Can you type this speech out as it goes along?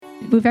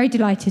We're very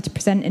delighted to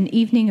present an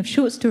evening of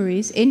short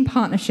stories in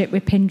partnership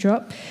with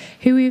Pindrop,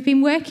 who we've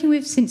been working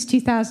with since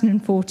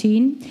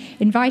 2014,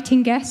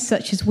 inviting guests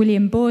such as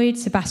William Boyd,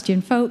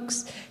 Sebastian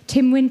Folks,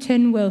 Tim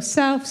Winton, Will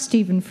Self,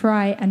 Stephen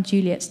Fry, and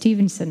Juliet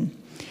Stevenson.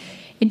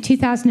 In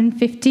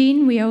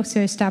 2015, we also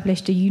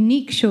established a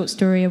unique short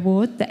story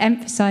award that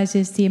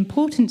emphasises the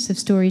importance of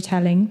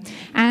storytelling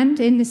and,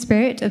 in the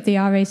spirit of the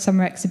RA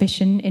Summer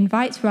Exhibition,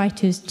 invites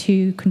writers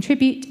to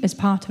contribute as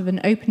part of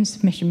an open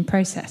submission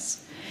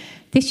process.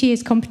 This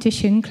year's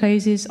competition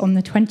closes on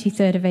the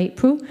 23rd of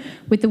April,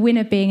 with the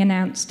winner being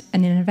announced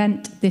in an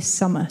event this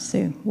summer,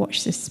 so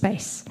watch this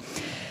space.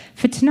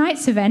 For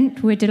tonight's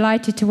event, we're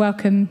delighted to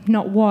welcome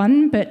not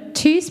one, but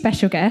two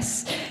special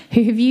guests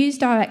who have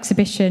used our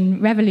exhibition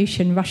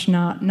Revolution Russian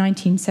Art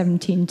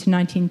 1917 to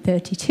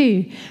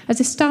 1932 as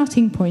a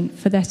starting point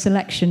for their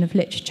selection of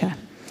literature.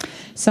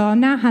 So I'll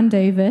now hand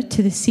over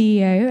to the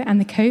CEO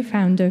and the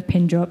co-founder of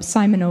Pindrop,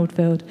 Simon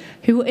Oldfield,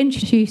 who will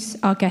introduce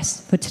our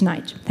guests for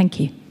tonight. Thank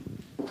you.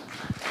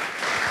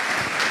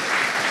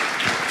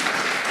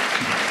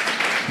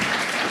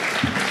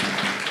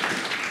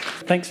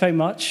 Thanks very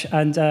much,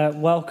 and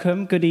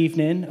welcome, good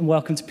evening, and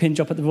welcome to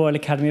Pindrop at the Royal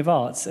Academy of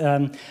Arts.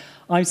 I'm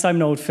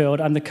Simon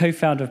Oldfield, I'm the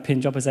co-founder of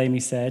Pindrop, as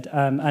Amy said,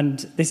 and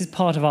this is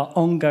part of our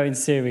ongoing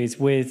series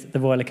with the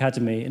Royal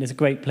Academy, and it's a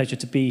great pleasure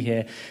to be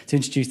here to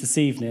introduce this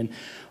evening.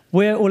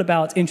 We're all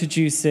about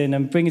introducing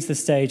and bringing to the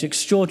stage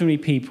extraordinary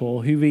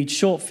people who read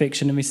short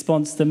fiction in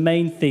response to the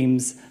main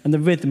themes and the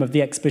rhythm of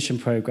the exhibition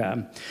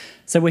programme.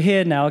 So we're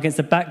here now against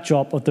the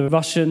backdrop of the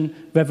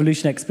Russian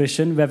Revolution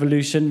exhibition,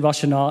 Revolution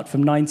Russian Art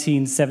from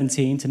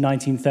 1917 to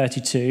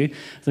 1932.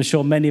 I'm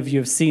sure many of you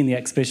have seen the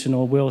exhibition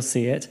or will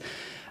see it.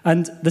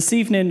 And this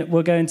evening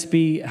we're going to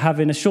be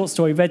having a short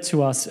story read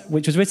to us,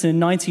 which was written in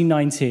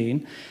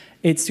 1919.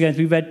 It's going to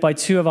be read by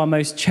two of our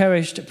most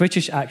cherished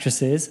British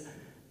actresses,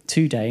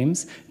 two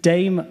dames,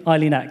 Dame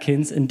Eileen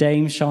Atkins and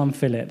Dame Siân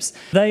Phillips.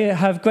 They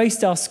have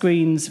graced our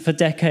screens for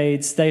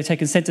decades. They have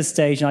taken centre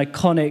stage in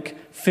iconic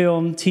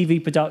film,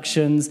 TV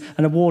productions,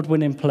 and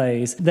award-winning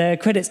plays. Their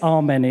credits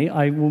are many.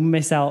 I will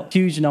miss out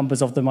huge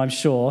numbers of them, I'm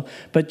sure.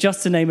 But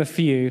just to name a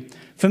few,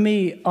 for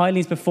me,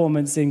 Eileen's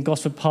performance in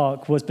Gosford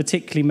Park was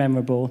particularly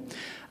memorable.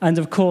 And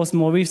of course,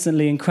 more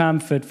recently in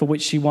Cranford, for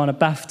which she won a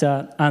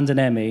BAFTA and an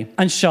Emmy.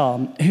 And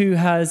Siân, who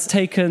has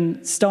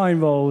taken starring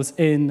roles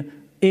in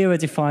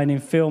era-defining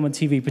film and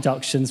TV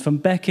productions from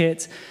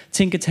Beckett,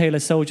 Tinker Tailor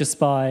Soldier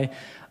Spy,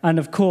 and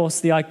of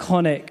course the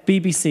iconic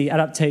BBC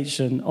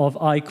adaptation of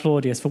I,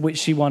 Claudius, for which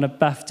she won a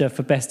BAFTA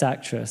for Best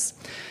Actress.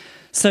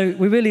 So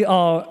we really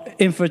are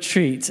in for a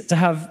treat to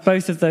have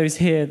both of those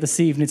here this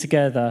evening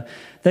together.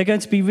 They're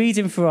going to be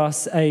reading for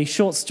us a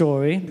short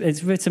story.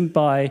 It's written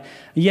by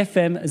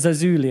Yefim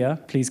Zazulia,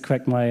 please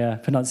correct my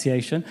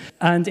pronunciation,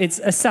 and it's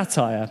a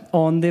satire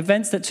on the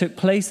events that took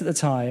place at the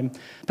time,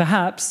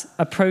 perhaps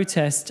a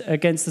protest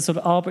against the sort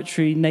of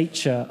arbitrary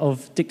nature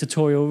of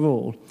dictatorial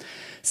rule.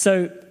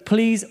 So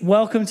please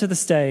welcome to the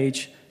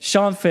stage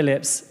Siân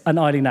Phillips and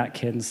Eileen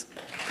Atkins.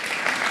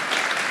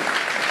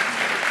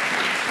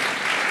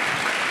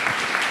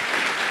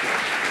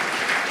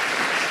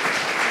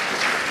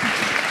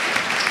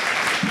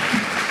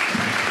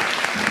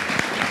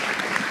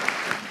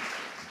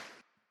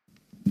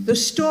 The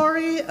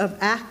story of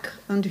Ak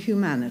and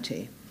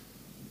humanity.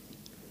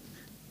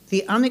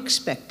 The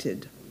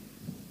unexpected.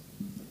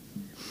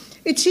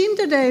 It seemed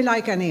a day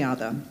like any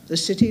other. The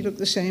city looked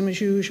the same as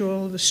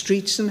usual. The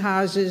streets and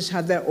houses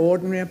had their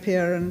ordinary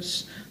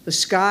appearance. The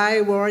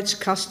sky wore its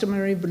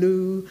customary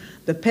blue.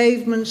 The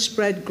pavement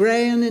spread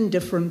grey and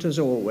indifferent as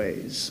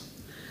always.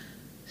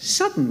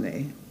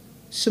 Suddenly,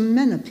 some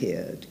men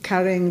appeared,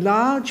 carrying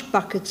large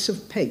buckets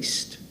of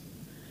paste.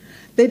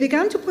 They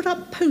began to put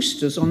up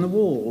posters on the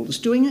walls,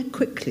 doing it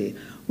quickly,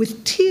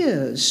 with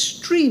tears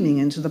streaming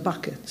into the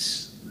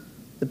buckets.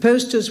 The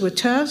posters were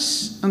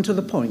terse and to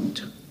the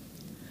point.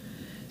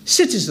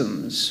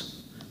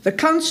 Citizens, the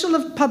Council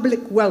of Public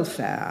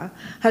Welfare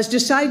has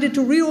decided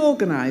to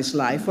reorganize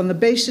life on the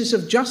basis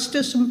of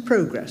justice and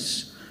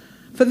progress.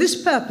 For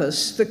this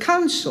purpose, the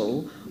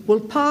Council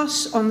will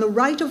pass on the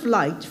right of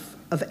life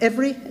of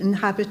every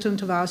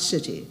inhabitant of our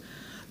city.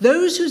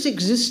 Those whose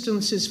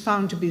existence is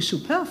found to be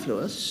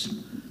superfluous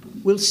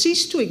will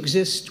cease to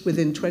exist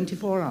within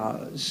 24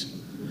 hours.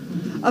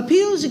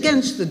 Appeals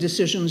against the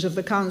decisions of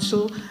the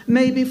Council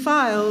may be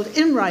filed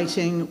in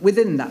writing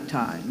within that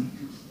time.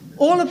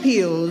 All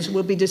appeals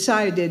will be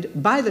decided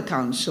by the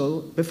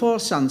Council before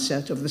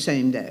sunset of the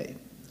same day.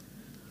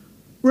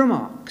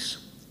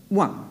 Remarks.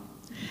 1.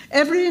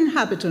 Every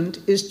inhabitant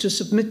is to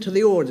submit to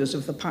the orders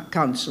of the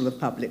Council of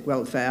Public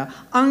Welfare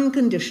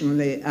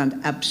unconditionally and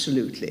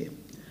absolutely.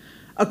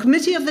 A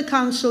committee of the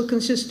Council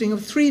consisting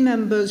of 3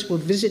 members will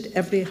visit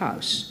every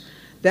house.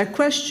 Their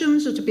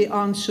questions are to be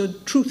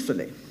answered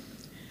truthfully.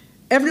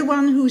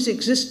 Everyone whose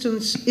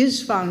existence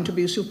is found to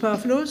be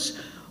superfluous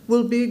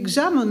will be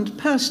examined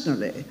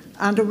personally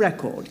and a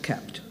record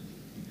kept.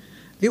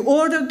 The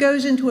order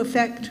goes into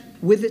effect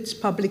with its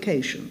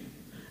publication.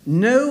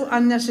 No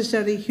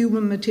unnecessary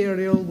human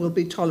material will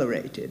be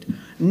tolerated.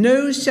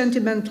 No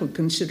sentimental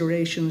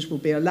considerations will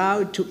be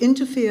allowed to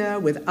interfere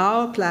with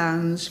our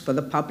plans for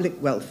the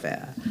public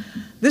welfare.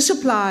 This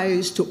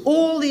applies to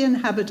all the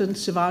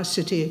inhabitants of our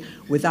city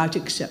without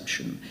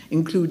exception,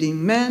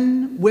 including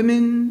men,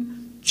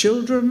 women,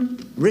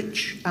 children,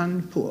 rich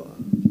and poor.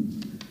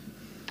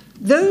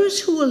 Those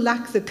who will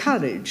lack the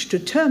courage to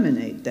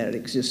terminate their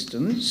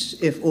existence,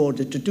 if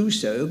ordered to do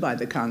so by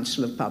the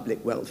Council of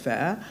Public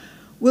Welfare,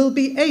 will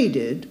be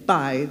aided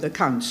by the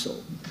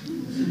Council.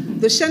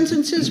 The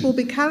sentences will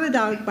be carried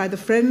out by the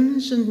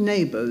friends and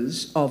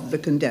neighbours of the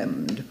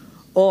condemned,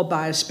 or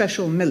by a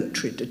special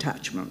military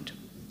detachment.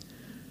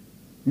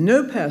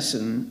 No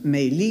person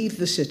may leave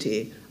the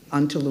city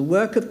until the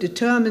work of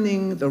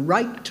determining the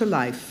right to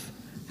life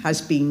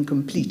has been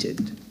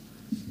completed.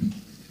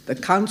 The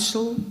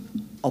Council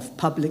of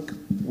Public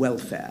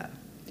Welfare.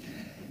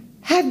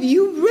 Have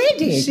you read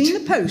it? Seen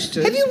the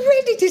posters? Have you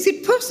read it? Is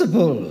it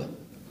possible?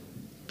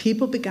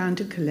 People began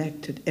to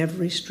collect at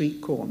every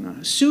street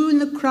corner. Soon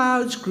the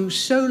crowds grew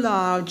so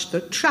large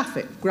that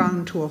traffic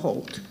ground to a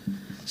halt.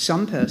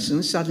 Some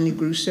persons suddenly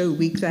grew so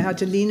weak they had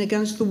to lean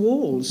against the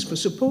walls for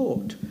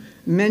support.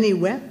 Many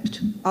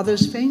wept,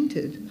 others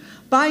fainted.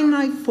 By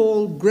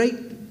nightfall,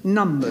 great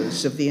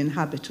numbers of the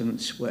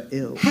inhabitants were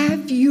ill.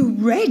 Have you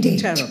read it?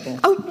 Terrible.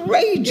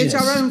 Outrageous. It's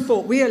our own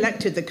fault. We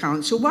elected the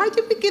council. Why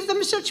did we give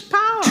them such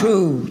power?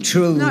 True.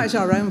 No, it's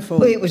our own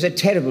fault. Well, it was a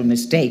terrible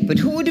mistake, but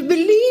who would have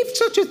believed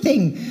such a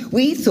thing?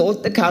 We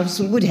thought the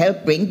council would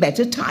help bring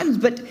better times,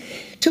 but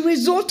to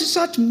resort to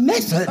such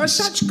methods... There are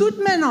such good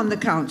men on the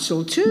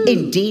council, too.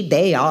 Indeed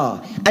they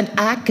are. And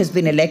Ack has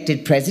been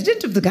elected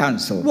president of the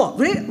council. What?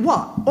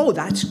 What? Oh,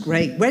 that's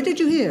great. Where did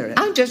you hear it?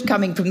 I'm just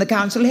coming from the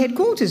council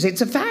headquarters.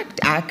 It's a fact.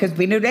 Ack has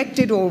been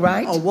elected, all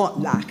right. Oh, what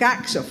lack?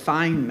 Ack's a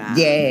fine man.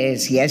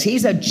 Yes,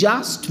 he's a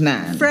just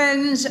man.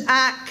 Friends,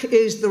 Ack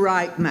is the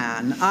right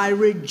man. I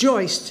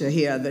rejoice to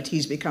hear that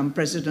he's become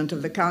president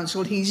of the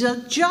council. He's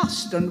a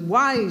just and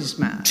wise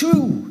man.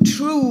 True.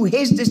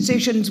 His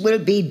decisions will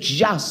be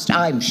just,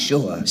 I'm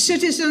sure.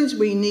 Citizens,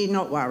 we need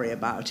not worry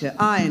about it.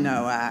 I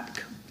know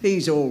Ack.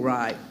 He's all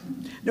right.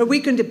 No, we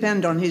can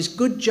depend on his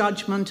good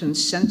judgment and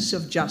sense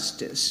of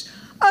justice.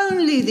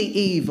 Only the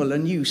evil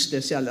and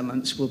useless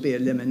elements will be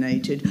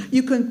eliminated.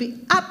 You can be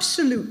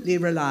absolutely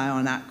rely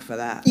on Ack for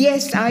that.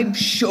 Yes, I'm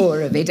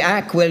sure of it.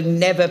 Ack will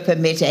never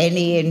permit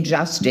any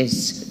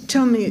injustice.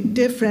 Tell me,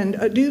 dear friend,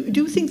 do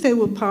you think they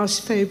will pass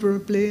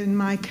favourably in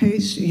my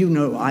case? You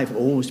know I've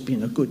always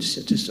been a good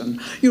citizen.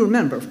 You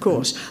remember, of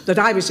course, that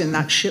I was in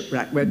that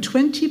shipwreck where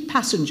 20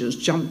 passengers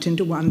jumped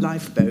into one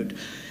lifeboat.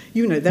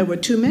 You know, there were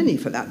too many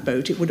for that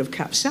boat. It would have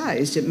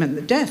capsized. It meant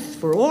the death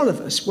for all of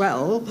us.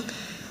 Well,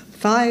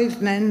 5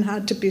 men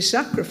had to be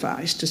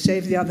sacrificed to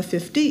save the other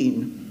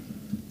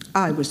 15.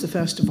 I was the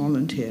first to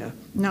volunteer.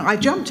 Now, I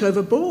jumped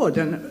overboard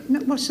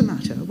and... What's the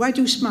matter? Why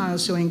do you smile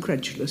so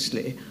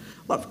incredulously?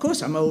 Well, of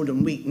course, I'm old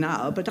and weak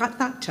now, but at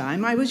that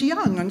time I was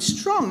young and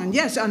strong and,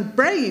 yes, and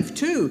brave,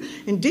 too.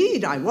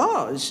 Indeed, I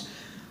was.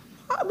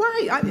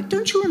 Why?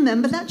 Don't you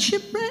remember that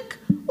shipwreck?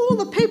 All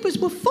the papers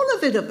were full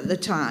of it at the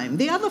time.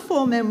 The other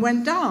 4 men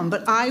went down,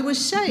 but I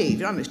was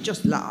saved. It's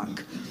just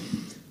luck.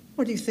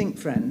 What do you think,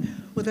 friend?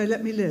 Will they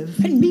let me live?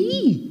 And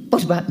me?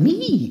 What about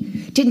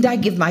me? Didn't I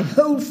give my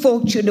whole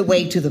fortune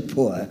away to the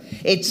poor?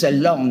 It's a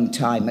long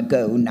time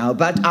ago now,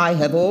 but I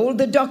have all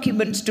the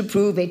documents to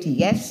prove it.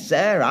 Yes,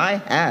 sir, I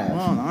have.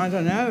 Well, I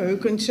don't know. Who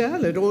can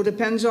tell? It all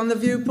depends on the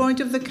viewpoint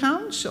of the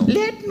council.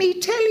 Let me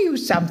tell you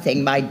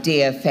something, my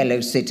dear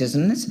fellow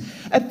citizens.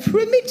 A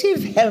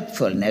primitive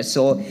helpfulness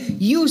or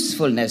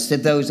usefulness to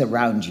those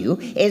around you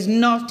is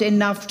not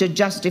enough to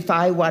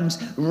justify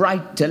one's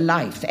right to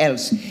life,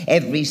 else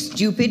every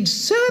stupid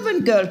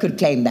servant girl could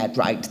claim that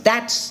right.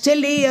 That's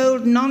silly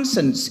old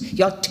nonsense.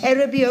 You're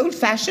terribly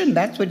old-fashioned,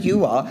 that's what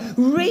you are.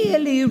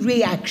 Really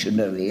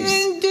reactionaries.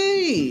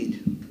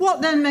 Indeed.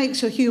 What then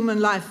makes a human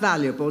life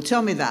valuable?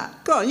 Tell me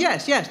that. Go on,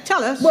 yes,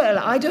 tell us. Well,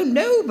 I don't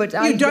know, but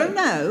You don't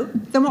know?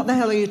 Then what the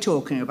hell are you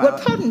talking about?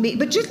 Well, pardon me,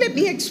 but just let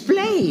me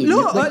explain.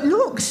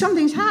 Look,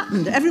 something's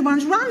happened.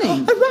 Everyone's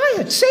running. A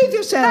riot, save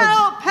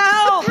yourselves.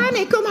 Help! A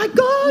panic, oh my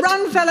God.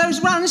 Run,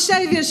 fellows, run,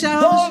 save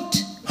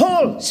yourselves.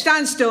 Halt!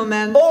 Stand still,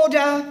 men.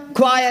 Order,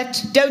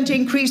 quiet, don't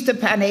increase the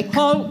panic.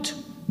 Halt.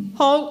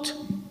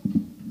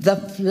 The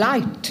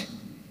flight.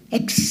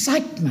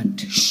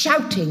 Excitement,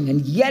 shouting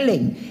and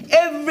yelling,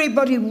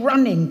 everybody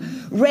running,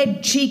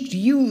 red-cheeked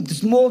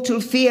youths, mortal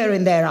fear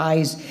in their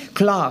eyes,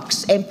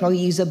 clerks,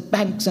 employees of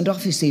banks and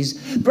offices,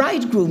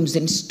 bridegrooms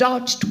in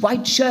starched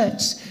white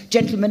shirts,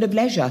 gentlemen of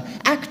leisure,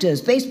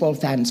 actors, baseball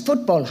fans,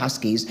 football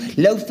huskies,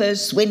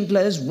 loafers,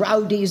 swindlers,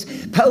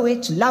 rowdies,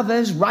 poets,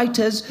 lovers,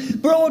 writers,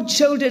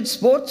 broad-shouldered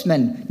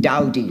sportsmen,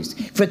 dowdies,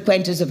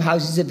 frequenters of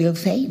houses of ill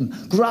fame,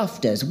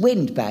 grafters,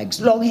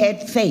 windbags,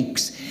 long-haired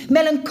fakes,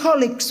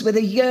 melancholics with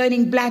a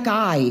yearning black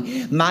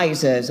eye,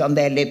 misers on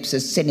their lips a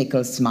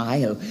cynical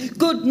smile,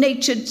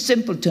 good-natured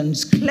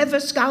simpletons, clever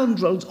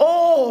scoundrels,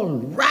 all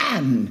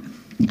ran.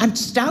 And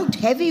stout,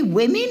 heavy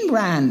women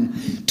ran,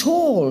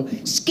 tall,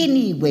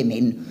 skinny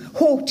women,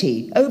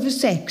 haughty,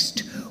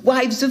 oversexed,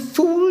 wives of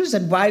fools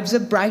and wives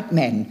of bright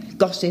men,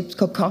 gossips,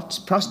 cocottes,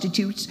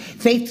 prostitutes,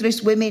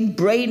 faithless women,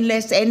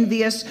 brainless,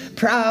 envious,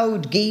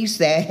 proud geese,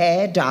 their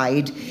hair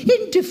dyed,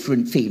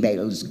 indifferent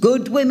females,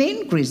 good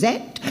women,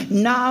 grisette,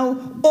 now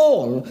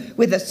all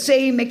with the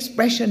same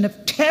expression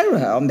of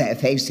terror on their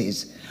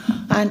faces.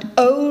 And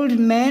old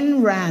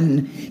men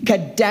ran,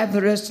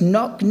 cadaverous,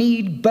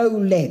 knock-kneed,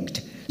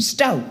 bow-legged,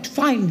 stout,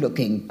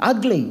 fine-looking,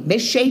 ugly,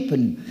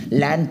 misshapen,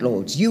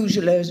 landlords,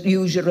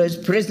 usurers,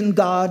 prison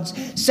guards,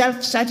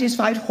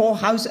 self-satisfied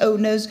whorehouse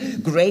owners,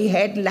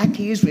 grey-haired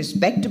lackeys,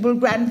 respectable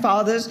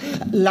grandfathers,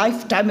 a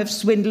lifetime of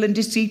swindle and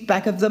deceit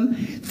back of them,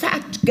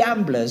 fat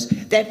gamblers,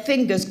 their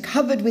fingers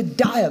covered with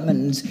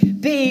diamonds,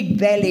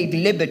 big-bellied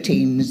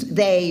libertines.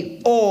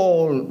 They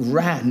all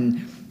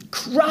ran.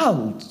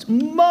 Crowds,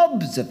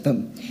 mobs of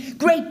them.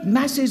 Great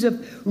masses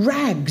of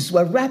rags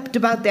were wrapped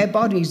about their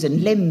bodies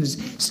and limbs.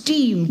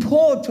 Steam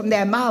poured from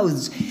their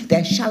mouths.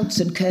 Their shouts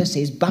and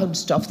curses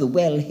bounced off the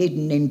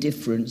well-hidden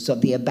indifference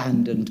of the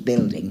abandoned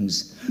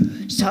buildings.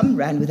 Some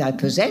ran without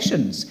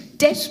possessions.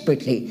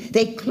 Desperately,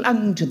 they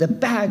clung to the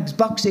bags,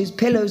 boxes,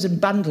 pillows,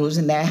 and bundles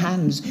in their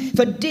hands.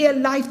 For dear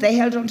life, they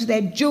held on to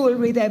their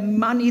jewelry, their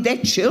money, their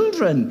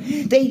children.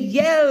 They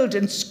yelled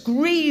and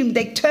screamed.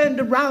 They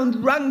turned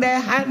around, wrung their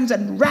hands,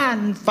 and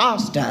ran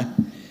faster.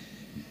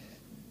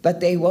 But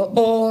they were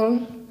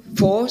all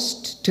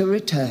forced to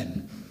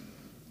return.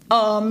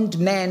 Armed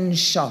men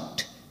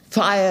shot,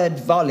 fired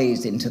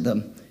volleys into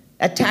them,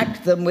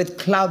 attacked them with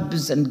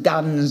clubs and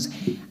guns,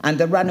 and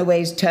the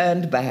runaways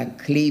turned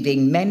back,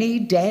 leaving many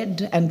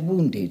dead and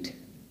wounded.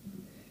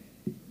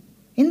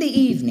 In the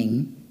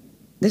evening,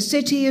 the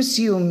city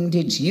assumed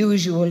its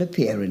usual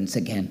appearance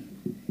again.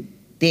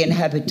 The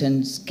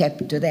inhabitants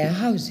kept to their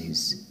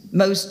houses,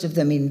 most of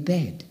them in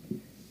bed.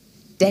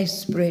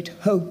 Desperate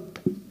hope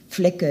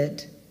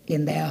flickered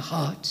in their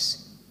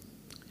hearts.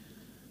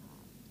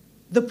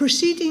 The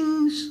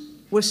proceedings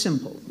were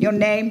simple. Your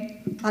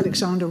name?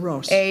 Alexander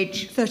Ross.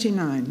 Age?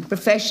 39.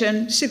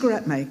 Profession?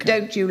 Cigarette maker.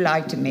 Don't you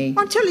lie to me.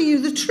 I'm telling you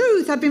the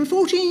truth. I've been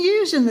 14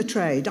 years in the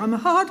trade. I'm a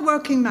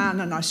hard-working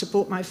man and I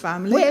support my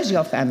family. Where's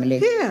your family?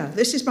 Here.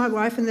 This is my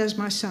wife and there's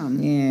my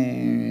son.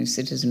 Yeah,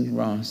 Citizen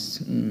Ross.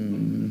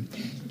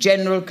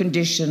 General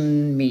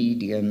condition,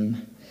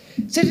 medium.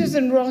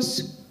 Citizen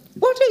Ross,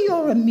 what are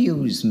your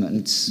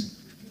amusements?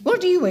 What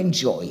do you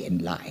enjoy in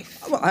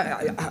life? Well,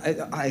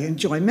 I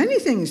enjoy many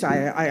things.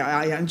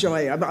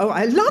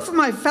 I love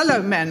my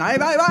fellow men.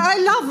 I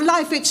love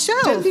life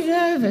itself. Don't be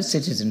nervous,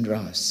 Citizen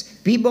Ross.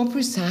 Be more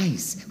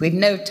precise. We've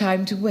no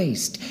time to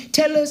waste.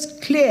 Tell us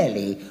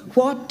clearly,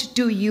 what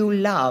do you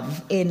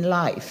love in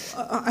life?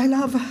 I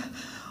love...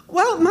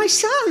 Well, my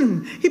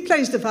son, he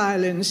plays the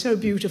violin so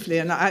beautifully,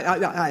 and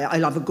I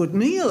love a good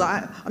meal.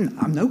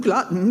 I'm no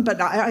glutton, but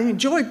I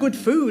enjoy good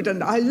food,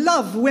 and I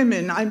love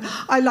women.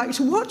 I like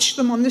to watch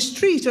them on the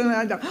street, and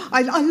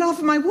I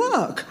love my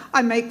work.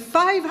 I make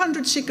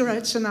 500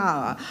 cigarettes an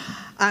hour,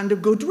 and a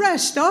good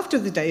rest after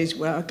the day's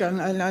work, and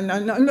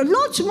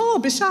lots more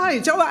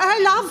besides. Oh,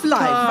 I love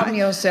life. Calm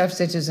yourself,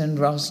 Citizen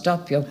Ross.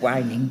 Stop your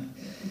whining.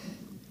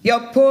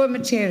 You're poor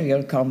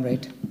material,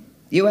 comrade.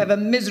 You have a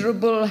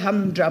miserable,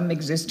 humdrum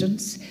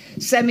existence,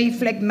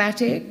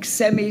 semi-phlegmatic,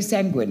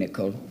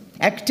 semi-sanguinical,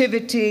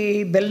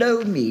 activity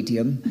below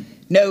medium,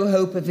 no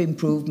hope of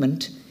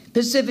improvement,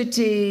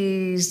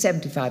 passivity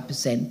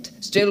 75%,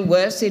 still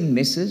worse in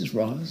Mrs.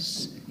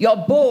 Ross. Your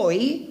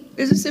boy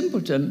is a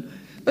simpleton,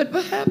 but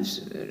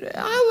perhaps,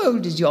 how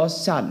old is your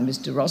son,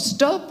 Mr. Ross?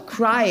 Stop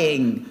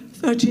crying.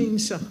 13,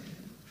 sir.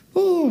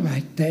 All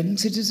right then,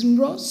 Citizen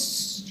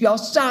Ross. Your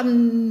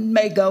son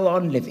may go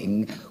on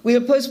living.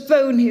 We'll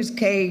postpone his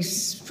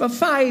case for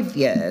 5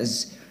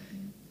 years.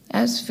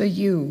 As for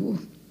you,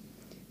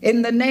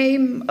 in the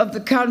name of the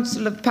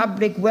Council of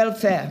Public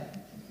Welfare,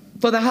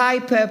 for the high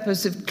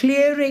purpose of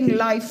clearing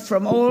life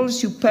from all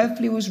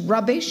superfluous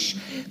rubbish,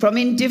 from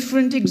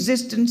indifferent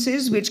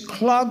existences which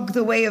clog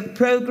the way of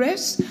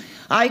progress,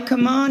 I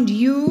command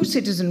you,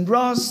 Citizen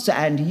Ross,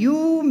 and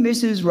you,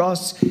 Mrs.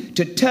 Ross,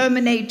 to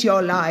terminate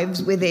your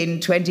lives within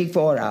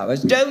 24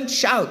 hours. Don't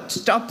shout.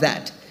 Stop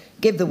that.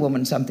 Give the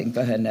woman something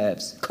for her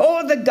nerves.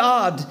 Call the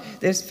guard.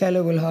 This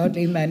fellow will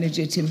hardly manage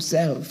it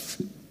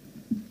himself.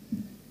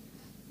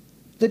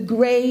 The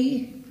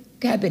Grey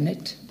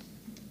Cabinet.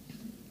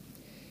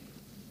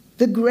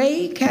 The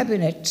Grey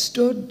Cabinet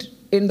stood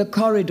in the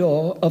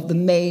corridor of the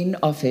main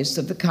office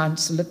of the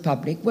Council of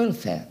Public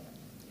Welfare.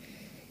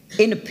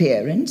 In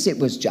appearance, it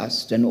was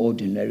just an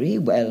ordinary,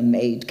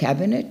 well-made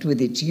cabinet with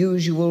its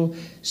usual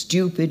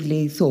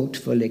stupidly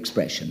thoughtful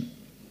expression.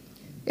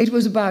 It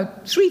was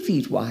about 3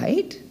 feet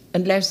wide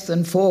and less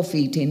than 4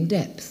 feet in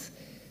depth,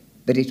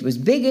 but it was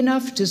big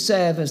enough to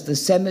serve as the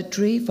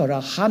cemetery for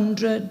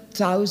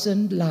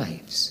 100,000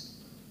 lives.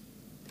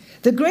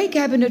 The Grey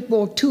Cabinet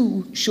bore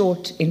 2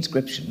 short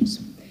inscriptions: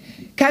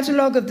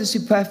 Catalogue of the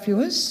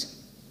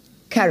Superfluous,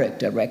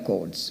 Character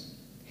Records.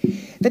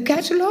 The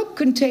catalogue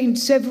contained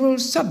several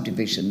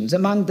subdivisions,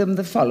 among them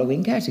the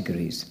following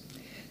categories: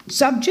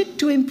 subject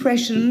to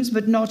impressions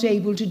but not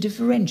able to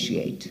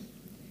differentiate,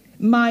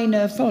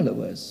 minor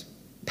followers,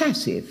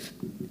 passive,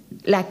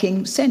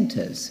 lacking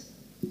centres.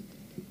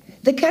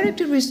 The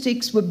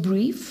characteristics were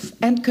brief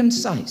and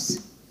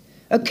concise.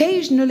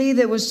 Occasionally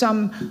there were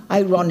some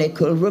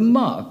ironical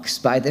remarks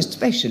by the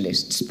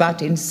specialists,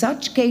 but in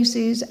such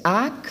cases,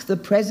 Ack, the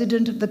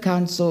president of the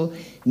council,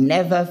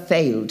 never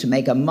failed to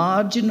make a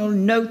marginal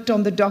note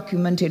on the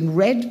document in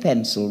red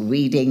pencil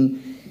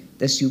reading,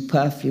 "The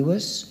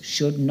superfluous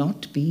should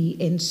not be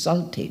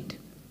insulted."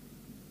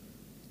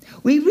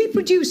 We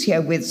reproduce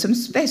herewith some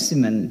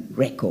specimen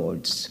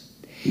records.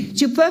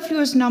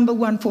 Superfluous number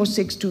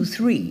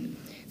 14623,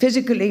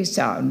 physically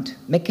sound,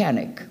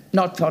 mechanic,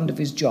 not fond of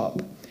his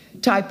job,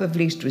 type of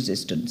least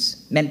resistance,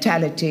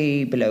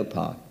 mentality below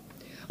par.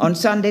 On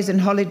Sundays and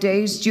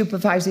holidays,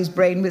 stupefies his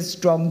brain with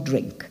strong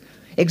drink,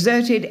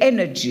 exerted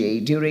energy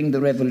during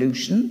the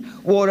revolution,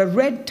 wore a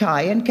red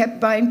tie and kept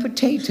buying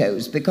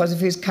potatoes because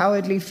of his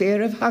cowardly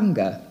fear of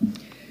hunger.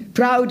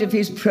 Proud of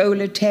his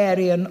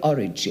proletarian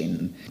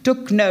origin,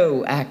 took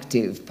no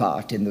active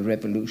part in the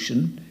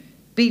revolution,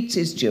 beats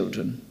his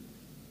children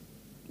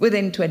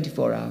within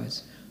 24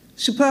 hours.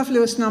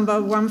 Superfluous number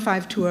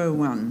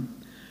 15201.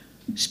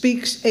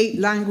 Speaks 8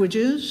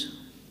 languages.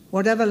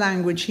 Whatever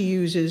language he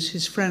uses,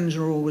 his friends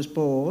are always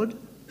bored.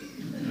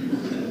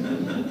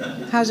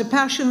 Has a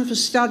passion for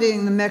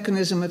studying the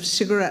mechanism of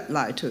cigarette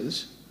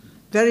lighters.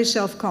 Very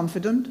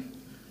self-confident.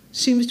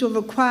 Seems to have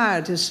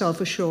acquired his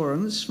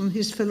self-assurance from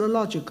his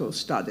philological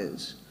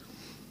studies.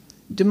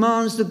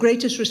 Demands the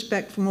greatest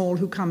respect from all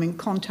who come in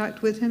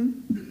contact with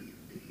him.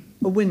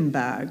 A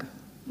windbag.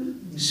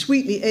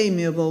 Sweetly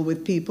amiable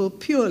with people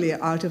purely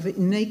out of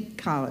innate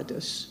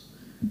cowardice.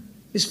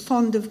 Is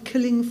fond of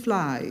killing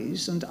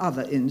flies and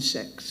other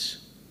insects.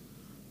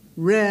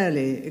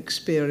 Rarely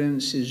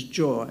experiences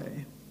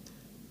joy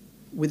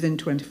within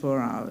 24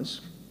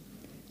 hours.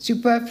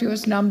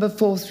 Superfluous number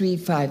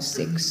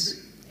 4356.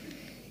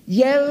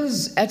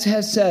 Yells at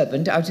her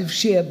servant out of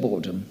sheer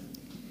boredom.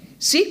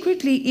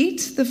 Secretly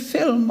eats the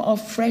film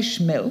of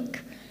fresh milk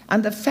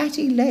and the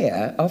fatty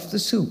layer of the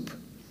soup.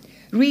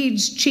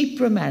 Reads cheap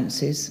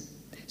romances.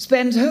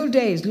 Spends whole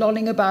days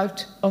lolling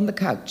about on the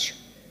couch.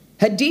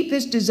 Her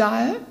deepest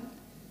desire?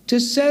 To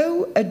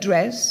sew a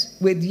dress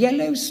with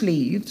yellow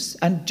sleeves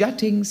and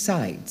jutting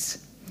sides.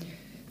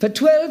 For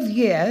 12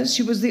 years,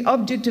 she was the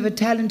object of a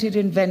talented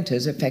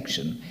inventor's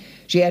affection.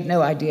 She had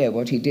no idea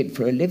what he did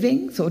for a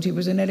living, thought he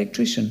was an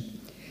electrician.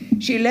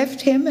 She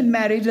left him and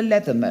married a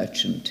leather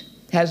merchant,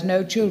 has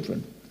no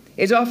children,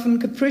 is often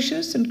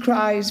capricious and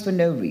cries for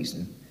no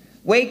reason.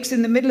 Wakes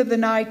in the middle of the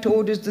night,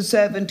 orders the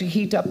servant to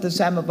heat up the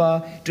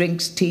samovar,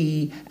 drinks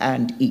tea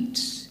and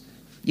eats.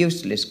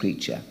 Useless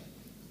creature.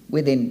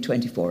 Within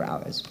 24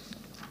 hours.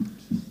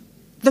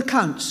 The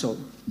Council.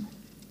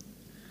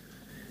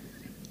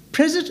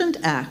 President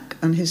Ack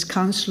and his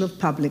Council of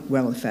Public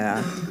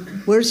Welfare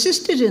were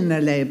assisted in their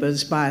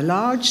labours by a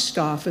large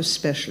staff of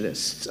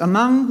specialists,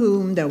 among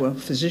whom there were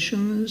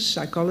physicians,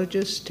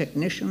 psychologists,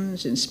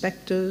 technicians,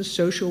 inspectors,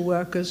 social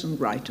workers, and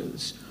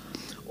writers.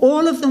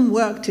 All of them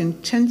worked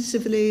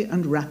intensively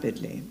and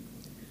rapidly.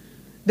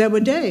 There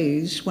were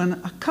days when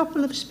a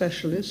couple of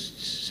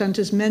specialists sent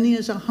as many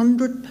as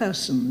 100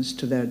 persons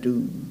to their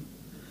doom.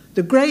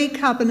 The Grey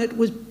Cabinet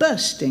was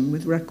bursting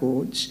with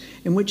records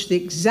in which the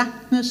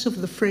exactness of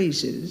the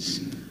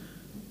phrases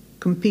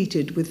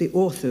competed with the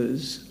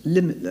author's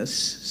limitless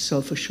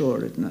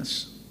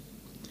self-assuredness.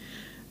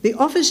 The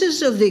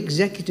offices of the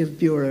Executive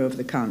Bureau of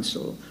the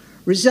Council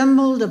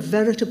resembled a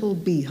veritable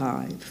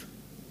beehive.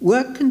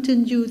 Work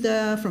continued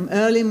there from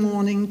early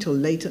morning till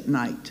late at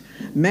night.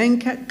 Men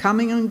kept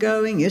coming and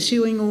going,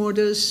 issuing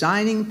orders,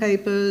 signing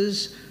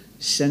papers,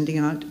 sending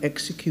out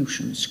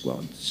execution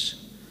squads.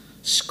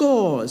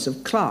 Scores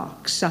of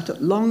clerks sat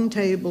at long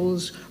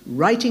tables,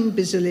 writing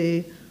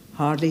busily,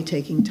 hardly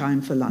taking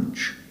time for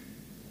lunch.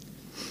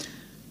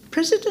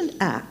 President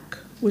Ack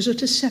was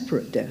at a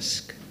separate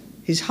desk,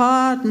 his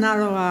hard,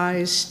 narrow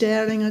eyes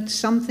staring at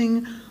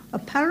something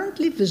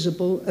apparently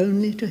visible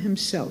only to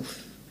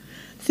himself,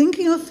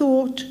 thinking a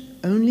thought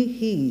only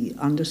he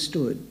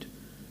understood,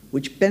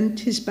 which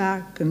bent his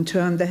back and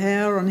turned the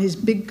hair on his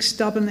big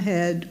stubborn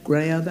head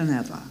grayer than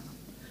ever.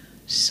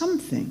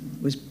 Something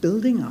was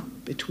building up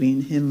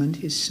between him and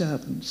his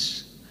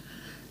servants.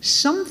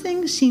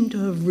 Something seemed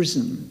to have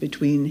risen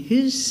between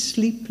his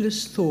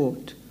sleepless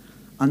thought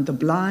and the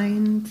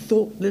blind,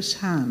 thoughtless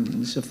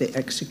hands of the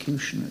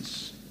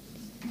executioners.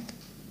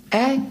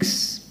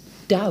 Ack's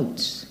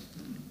doubts.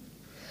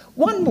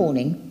 One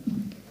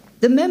morning,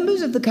 the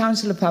members of the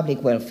Council of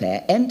Public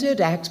Welfare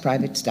entered Ack's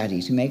private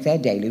study to make their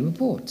daily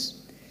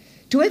reports.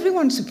 To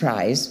everyone's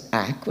surprise,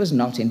 Ack was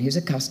not in his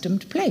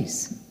accustomed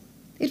place.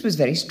 It was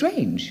very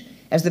strange,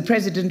 as the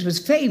president was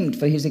famed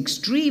for his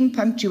extreme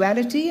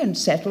punctuality and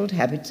settled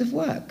habits of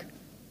work.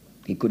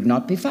 He could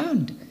not be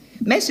found.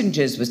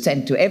 Messengers were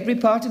sent to every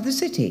part of the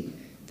city.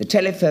 The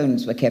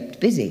telephones were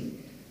kept busy,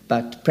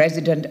 but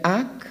President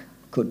Ack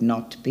could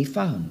not be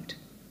found.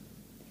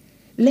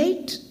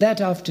 Late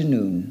that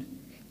afternoon,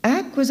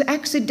 Ack Ack was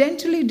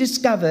accidentally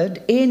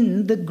discovered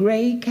in the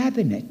Grey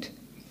Cabinet.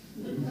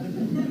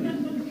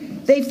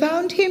 They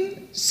found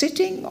him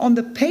sitting on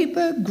the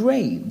paper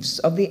graves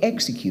of the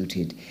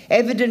executed,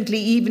 evidently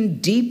even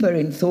deeper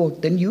in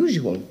thought than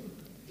usual.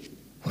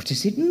 "What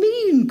does it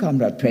mean,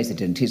 Comrade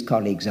President?" his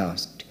colleagues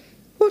asked.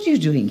 "What are you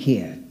doing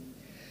here?"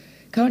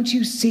 "Can't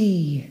you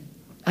see?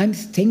 I'm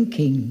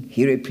thinking,"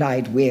 he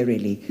replied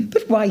wearily.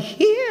 "But why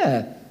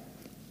here?"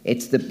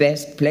 "It's the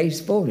best place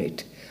for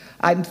it.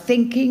 I'm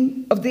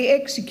thinking of the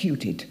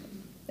executed,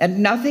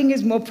 and nothing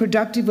is more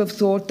productive of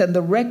thought than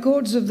the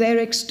records of their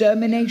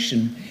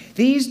extermination.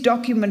 These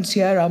documents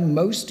here are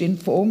most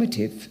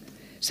informative."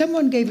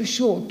 Someone gave a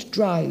short,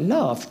 dry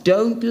laugh.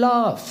 "Don't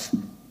laugh,"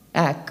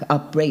 Ack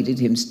upbraided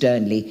him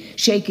sternly,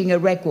 shaking a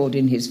record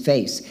in his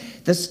face.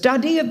 "The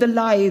study of the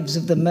lives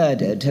of the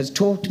murdered has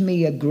taught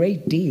me a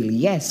great deal.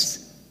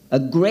 Yes, a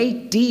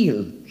great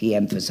deal," he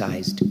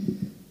emphasized.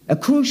 "A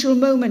crucial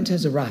moment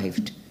has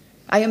arrived.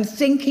 I am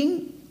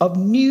thinking of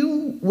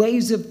new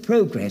ways of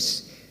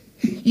progress.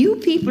 You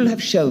people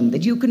have shown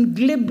that you can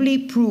glibly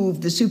prove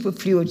the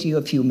superfluity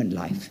of human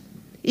life.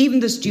 Even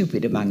the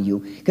stupid among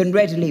you can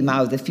readily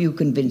mouth a few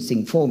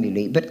convincing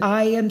formulae, but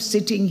I am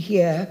sitting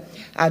here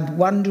and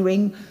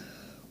wondering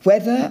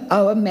whether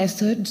our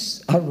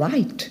methods are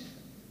right."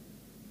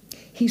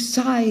 He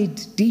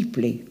sighed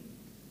deeply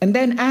and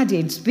then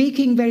added,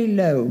 speaking very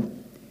low,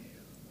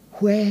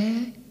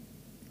 "Where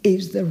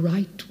is the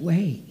right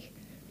way?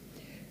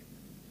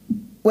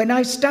 When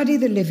I study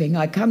the living,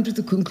 I come to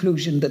the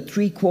conclusion that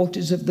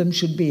 3/4 of them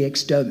should be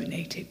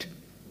exterminated.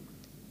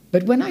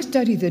 But when I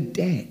study the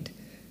dead,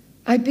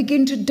 I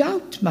begin to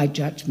doubt my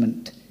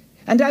judgment,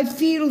 and I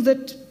feel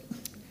that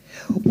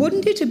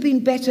wouldn't it have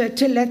been better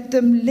to let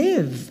them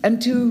live and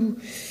to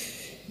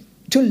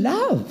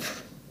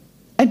love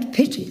and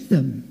pity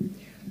them?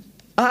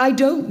 I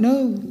don't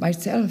know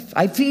myself.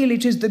 I feel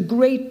it is the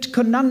great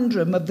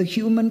conundrum of the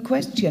human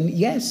question.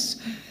 Yes,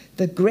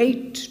 the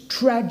great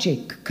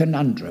tragic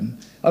conundrum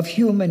of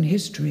human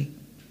history."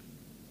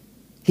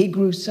 He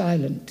grew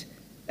silent,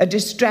 a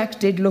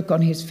distracted look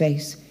on his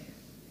face.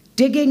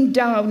 Digging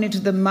down into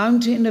the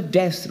mountain of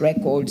death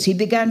records, he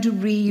began to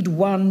read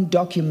one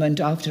document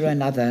after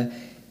another,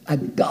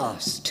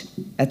 aghast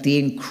at the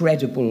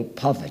incredible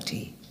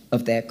poverty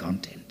of their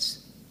contents.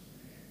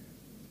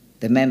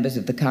 The members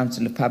of the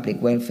Council of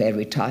Public Welfare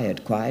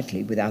retired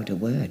quietly without a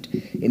word.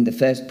 In the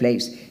first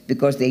place,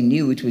 because they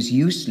knew it was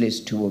useless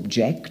to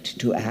object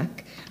to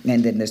Ack,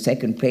 and in the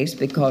second place,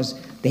 because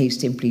they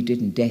simply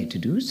didn't dare to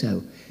do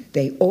so.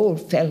 They all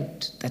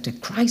felt that a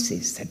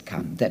crisis had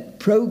come, that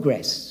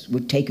progress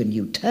would take a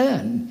new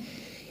turn.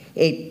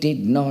 It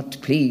did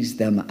not please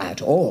them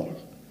at all.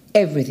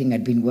 Everything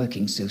had been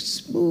working so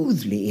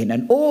smoothly in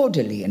an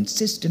orderly and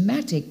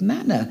systematic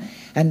manner.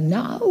 And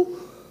now,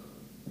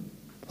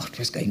 what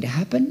was going to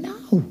happen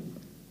now?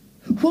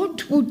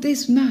 What would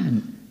this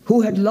man,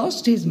 who had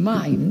lost his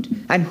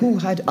mind and who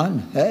had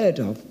unheard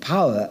of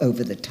power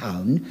over the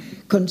town,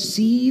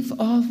 conceive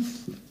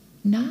of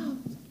now?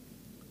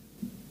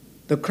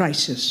 The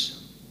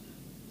crisis.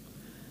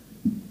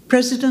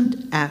 President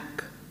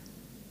Ack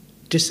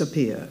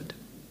disappeared.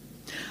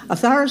 A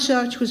thorough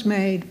search was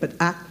made, but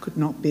Ack could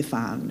not be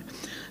found.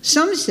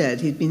 Some said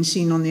he'd been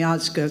seen on the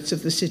outskirts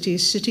of the city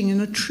sitting in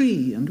a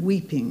tree and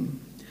weeping.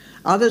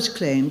 Others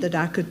claimed that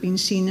Ack had been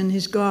seen in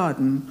his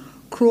garden,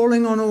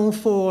 crawling on all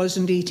fours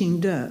and eating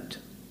dirt.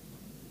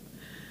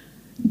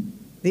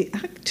 The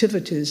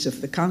activities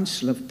of the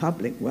Council of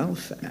Public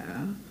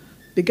Welfare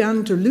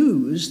began to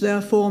lose their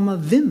former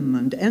vim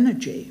and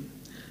energy.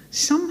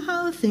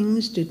 Somehow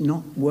things did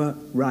not work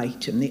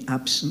right in the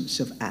absence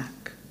of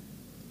Ack.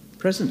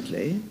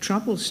 Presently,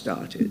 trouble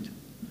started.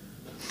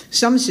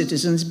 Some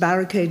citizens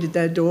barricaded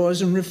their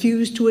doors and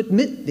refused to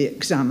admit the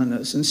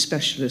examiners and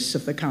specialists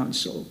of the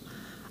council.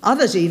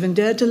 Others even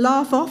dared to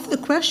laugh off the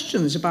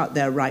questions about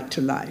their right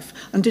to life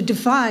and to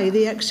defy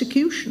the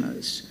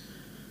executioners.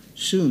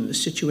 Soon the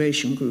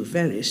situation grew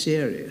very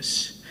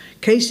serious.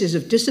 Cases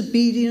of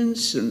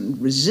disobedience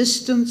and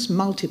resistance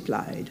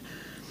multiplied.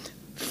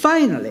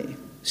 Finally,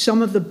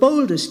 some of the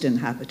boldest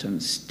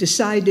inhabitants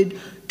decided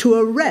to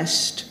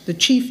arrest the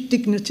chief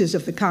dignitaries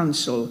of the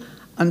council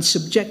and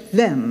subject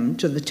them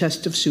to the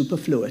test of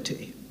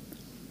superfluity.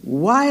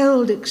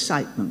 Wild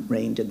excitement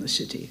reigned in the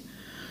city.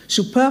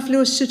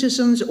 Superfluous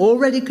citizens,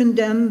 already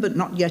condemned but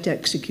not yet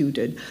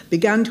executed,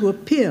 began to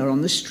appear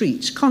on the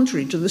streets,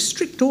 contrary to the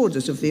strict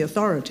orders of the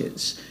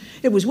authorities.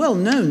 It was well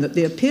known that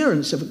the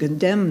appearance of a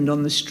condemned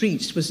on the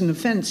streets was an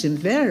offence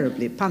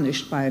invariably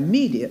punished by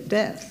immediate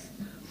death.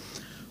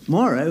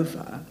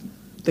 Moreover,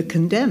 the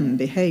condemned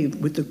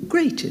behaved with the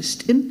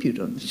greatest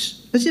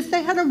impudence, as if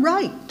they had a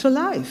right to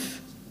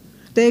life.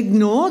 They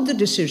ignored the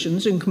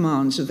decisions and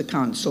commands of the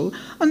council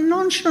and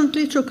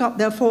nonchalantly took up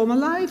their former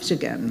lives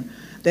again.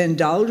 They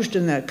indulged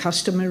in their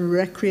customary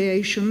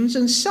recreations,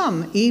 and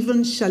some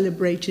even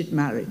celebrated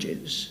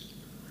marriages.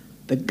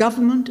 The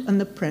government and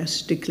the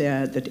press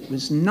declared that it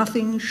was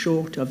nothing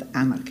short of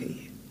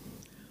anarchy.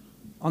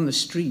 On the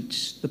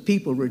streets, the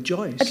people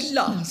rejoice. At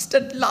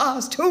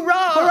last,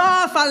 hurrah!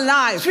 Hurrah for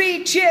life!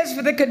 3 cheers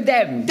for the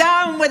condemned.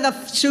 Down with the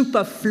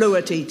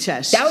superfluity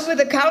test. Down with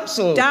the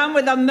council. Down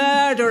with the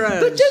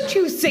murderers. But don't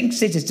you think,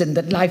 citizen,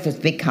 that life has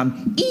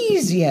become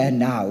easier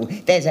now?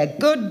 There's a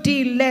good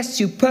deal less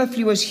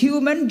superfluous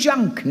human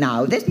junk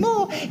now. There's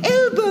more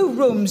elbow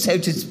room, so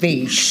to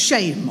speak.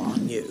 Shame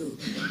on you.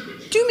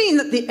 Do you mean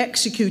that the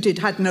executed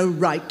had no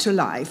right to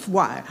life?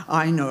 Why,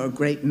 I know a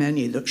great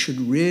many that should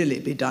really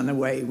be done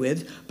away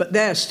with, but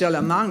they're still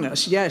among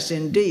us, yes,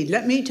 indeed.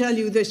 Let me tell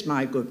you this,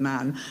 my good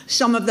man.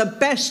 Some of the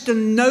best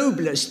and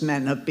noblest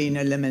men have been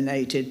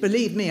eliminated.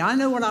 Believe me, I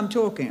know what I'm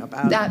talking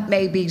about. That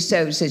may be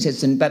so,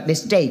 citizen, but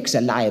mistakes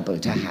are liable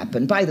to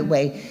happen. By the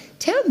way,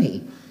 tell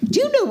me, do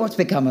you know what's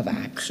become of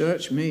Ack?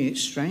 Search me,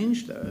 it's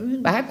strange,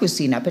 though. Ack was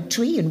seen up a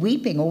tree and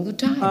weeping all the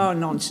time. Oh,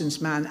 nonsense,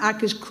 man.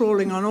 Ack is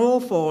crawling on all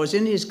fours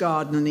in his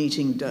garden and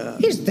eating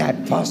dirt. Is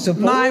that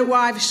possible? My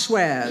wife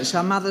swears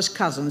her mother's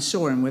cousin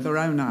saw him with her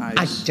own eyes.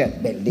 I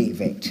don't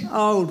believe it.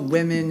 Old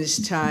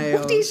women's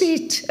tales. What is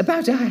it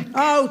about Ack?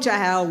 Oh, to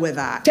hell with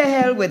Ack. To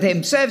hell with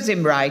him. Serves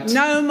him right.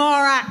 No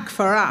more Ack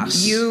for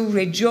us. You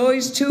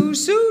rejoice too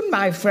soon,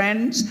 my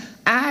friends.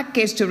 Ack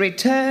is to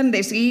return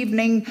this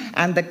evening,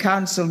 and the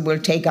council will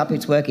take up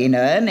its work in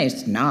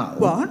earnest now.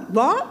 What?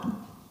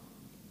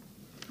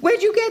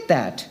 Where'd you get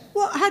that?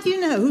 What? How do you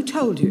know? Who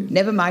told you?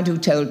 Never mind who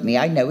told me.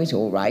 I know it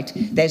all right.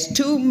 There's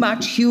too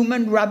much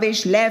human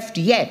rubbish left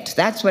yet.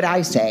 That's what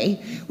I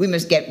say. We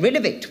must get rid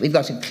of it. We've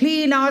got to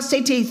clean our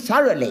city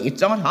thoroughly.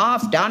 It's not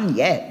half done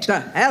yet. The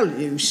hell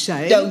you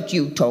say? Don't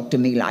you talk to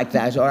me like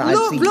that, or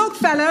I'll see... Look,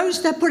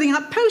 fellows, they're putting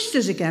up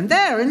posters again.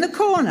 There, in the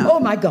corner. Oh,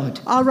 my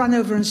God. I'll run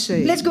over and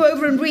see. Let's go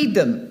over and read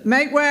them.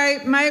 Make way.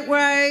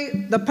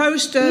 The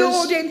posters.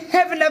 Lord in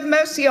heaven have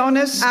mercy on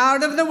us.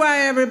 Out of the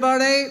way,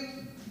 everybody.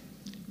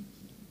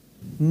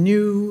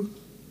 New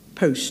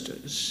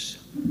posters.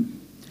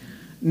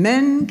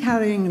 Men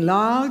carrying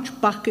large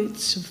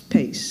buckets of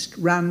paste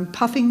ran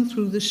puffing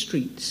through the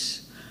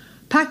streets.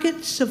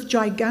 Packets of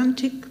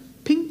gigantic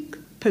pink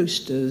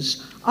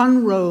posters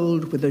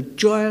unrolled with a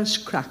joyous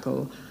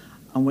crackle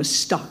and were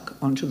stuck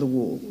onto the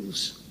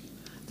walls.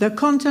 Their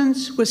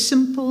contents were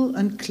simple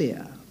and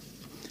clear.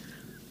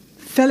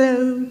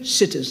 Fellow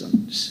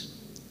citizens,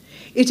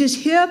 it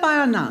is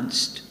hereby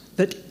announced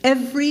that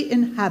every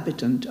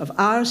inhabitant of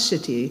our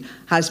city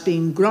has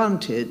been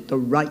granted the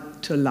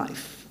right to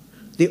life.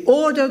 The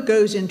order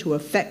goes into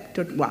effect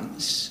at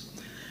once.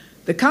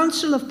 The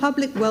Council of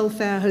Public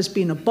Welfare has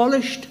been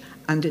abolished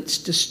and its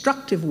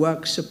destructive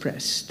work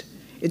suppressed.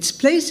 Its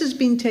place has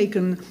been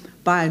taken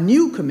by a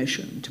new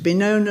commission to be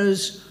known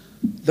as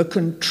the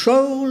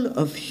Control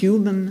of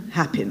Human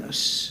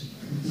Happiness.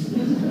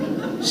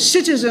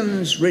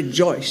 Citizens,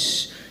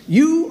 rejoice.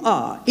 You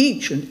are,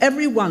 each and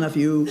every one of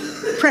you,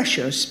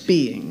 precious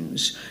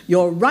beings.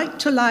 Your right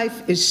to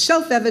life is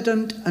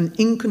self-evident and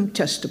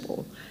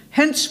incontestable,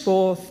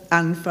 henceforth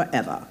and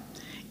forever.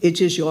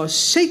 It is your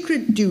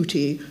sacred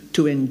duty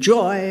to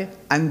enjoy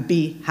and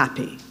be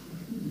happy.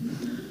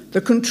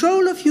 The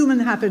Control of Human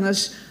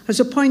Happiness has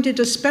appointed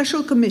a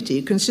special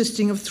committee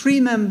consisting of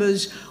 3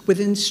 members with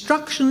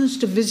instructions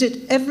to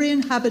visit every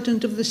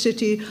inhabitant of the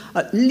city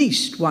at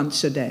least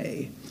once a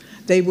day.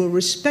 They will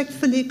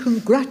respectfully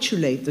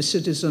congratulate the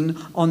citizen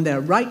on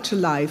their right to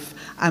life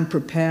and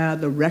prepare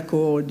the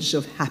records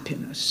of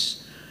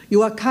happiness.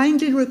 You are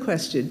kindly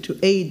requested to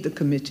aid the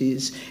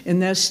committees in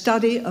their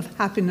study of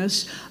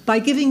happiness by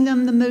giving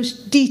them the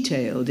most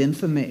detailed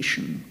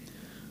information.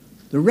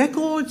 The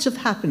records of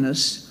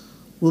happiness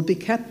will be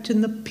kept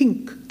in the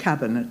pink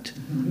cabinet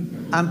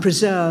and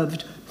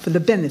preserved for the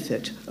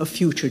benefit of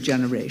future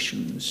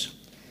generations.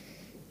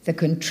 The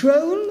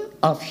Control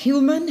of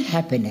Human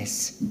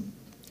Happiness.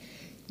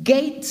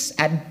 Gates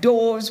and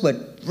doors were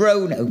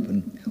thrown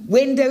open.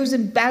 Windows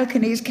and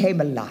balconies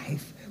came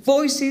alive.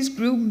 Voices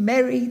grew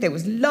merry. There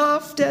was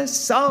laughter,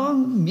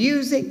 song,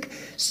 music.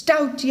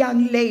 Stout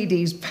young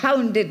ladies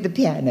pounded the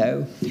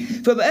piano.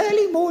 From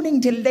early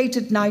morning till late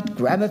at night,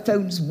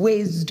 gramophones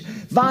whizzed.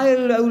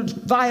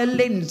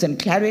 Violins and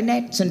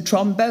clarinets and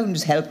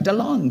trombones helped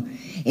along.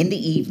 In the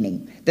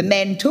evening, the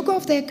men took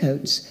off their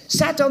coats,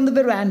 sat on the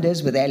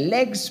verandas with their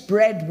legs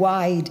spread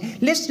wide,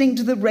 listening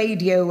to the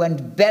radio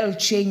and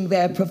belching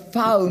their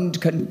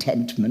profound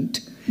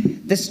contentment.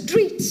 The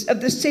streets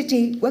of the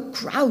city were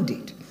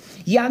crowded.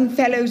 Young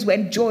fellows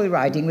went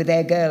joyriding with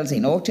their girls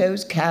in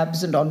autos,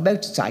 cabs, and on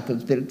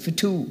motorcycles built for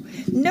 2.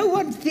 No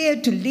one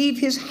feared to leave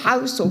his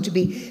house or to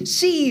be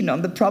seen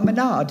on the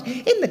promenade.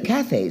 In the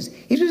cafes,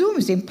 it was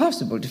almost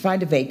impossible to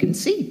find a vacant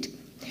seat.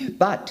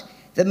 But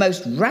the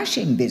most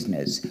rushing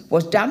business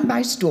was done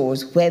by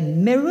stores where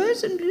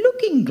mirrors and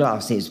looking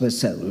glasses were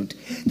sold.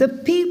 The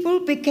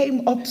people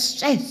became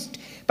obsessed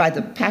by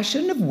the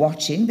passion of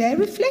watching their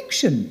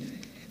reflection.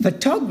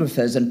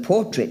 Photographers and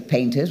portrait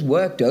painters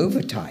worked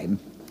overtime.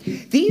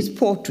 These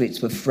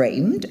portraits were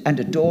framed and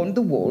adorned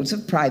the walls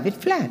of private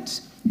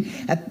flats.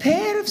 A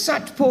pair of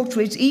such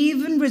portraits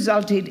even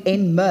resulted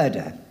in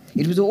murder.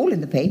 It was all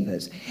in the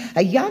papers.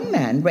 A young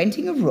man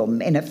renting a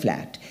room in a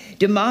flat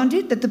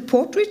demanded that the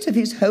portraits of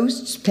his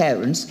host's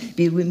parents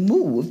be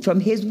removed from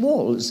his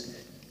walls.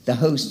 The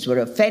hosts were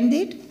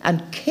offended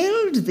and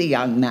killed the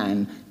young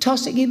man,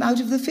 tossing him out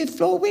of the 5th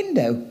floor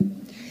window.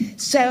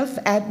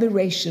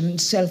 Self-admiration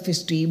and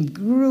self-esteem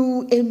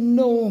grew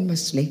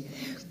enormously.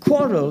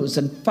 Quarrels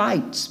and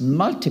fights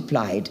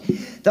multiplied.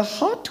 The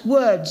hot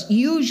words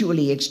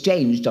usually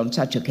exchanged on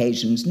such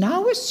occasions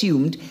now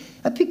assumed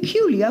a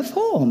peculiar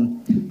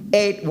form.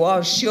 It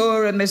was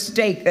sure a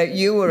mistake that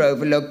you were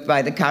overlooked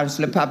by the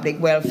Council of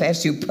Public Welfare,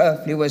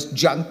 superfluous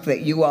junk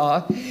that you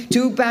are.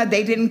 Too bad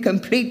they didn't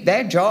complete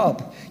their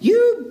job.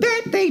 You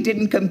bet they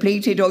didn't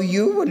complete it, or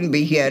you wouldn't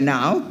be here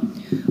now.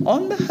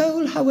 On the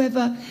whole,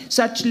 however,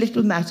 such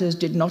little matters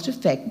did not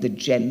affect the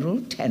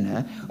general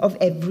tenor of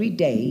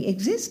everyday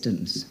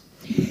existence.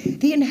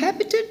 The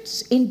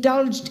inhabitants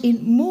indulged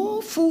in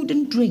more food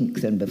and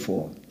drink than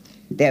before.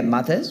 Their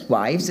mothers,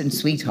 wives, and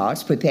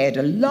sweethearts prepared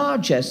a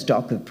larger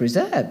stock of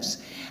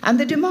preserves, and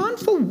the demand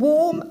for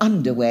warm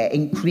underwear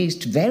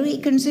increased very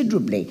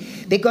considerably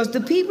because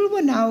the people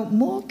were now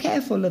more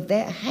careful of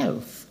their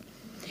health.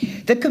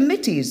 The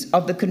committees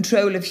of the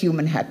control of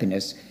human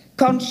happiness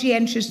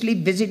conscientiously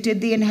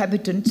visited the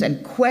inhabitants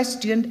and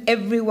questioned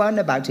everyone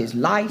about his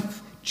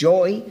life,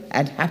 joy,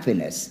 and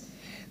happiness.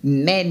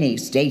 Many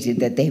stated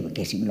that they were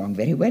getting along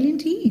very well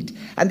indeed,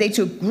 and they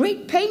took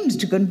great pains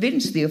to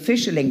convince the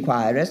official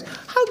inquirers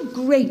how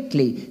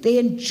greatly they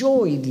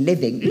enjoyed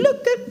living.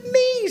 "Look at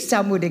me,"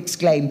 some would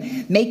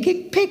exclaim,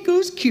 "making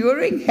pickles,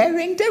 curing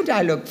herring. Don't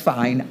I look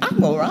fine?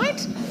 I'm all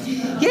right.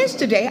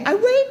 Yesterday I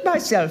weighed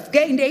myself,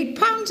 gained 8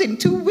 pounds in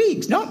 2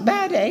 weeks. Not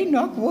bad, eh?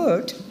 Knock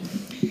wood."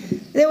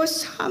 There were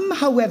some,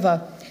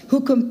 however, who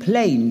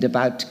complained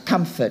about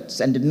comforts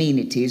and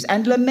amenities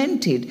and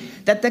lamented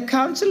that the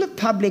Council of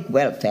Public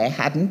Welfare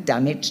hadn't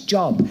done its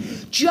job.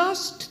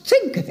 "Just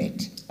think of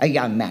it," a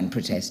young man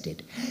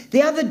protested.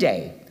 "The other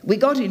day, we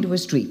got into a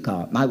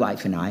streetcar, my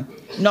wife and I.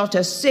 Not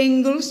a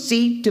single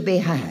seat to be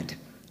had.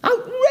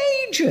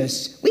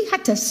 Outrageous! We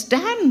had to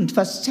stand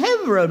for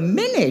several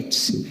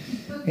minutes.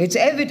 It's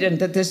evident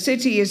that the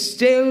city is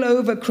still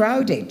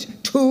overcrowded.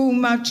 Too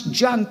much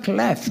junk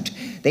left.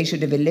 They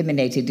should have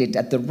eliminated it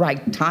at the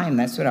right time,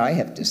 that's what I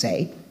have to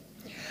say."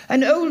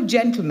 An old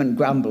gentleman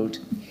grumbled,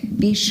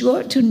 "Be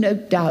sure to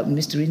note down,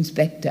 Mr.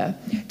 Inspector,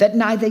 that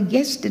neither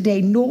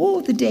yesterday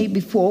nor the day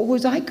before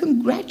was I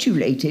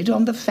congratulated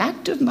on the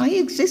fact of my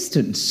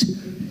existence.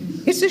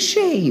 It's a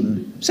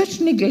shame, such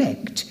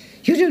neglect.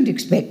 You don't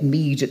expect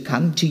me to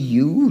come to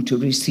you to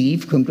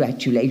receive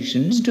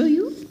congratulations, do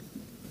you?"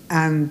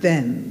 And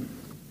then,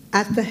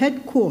 at the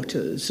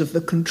headquarters of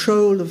the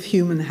control of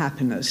human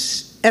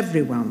happiness,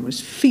 everyone was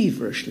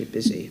feverishly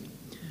busy.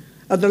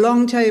 At the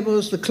long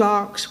tables, the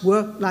clerks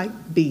worked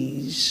like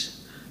bees.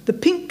 The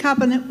pink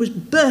cabinet was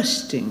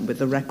bursting with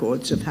the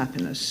records of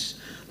happiness.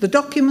 The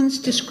documents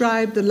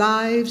described the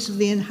lives of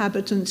the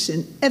inhabitants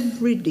in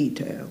every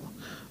detail.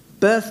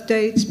 Birth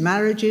dates,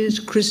 marriages,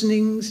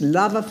 christenings,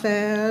 love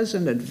affairs,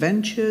 and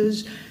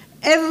adventures.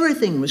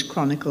 Everything was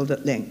chronicled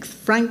at length,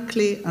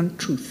 frankly and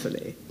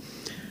truthfully.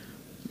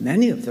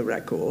 Many of the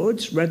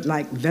records read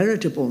like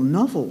veritable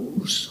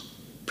novels.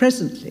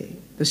 Presently,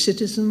 the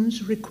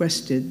citizens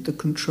requested the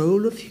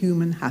control of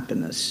human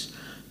happiness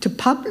to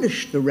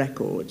publish the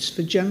records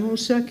for general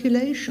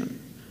circulation.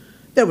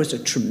 There was a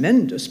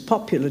tremendous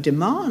popular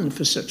demand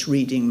for such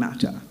reading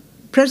matter.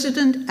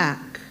 President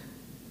Ack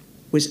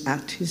was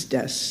at his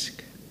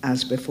desk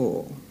as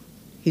before.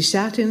 He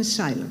sat in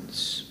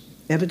silence,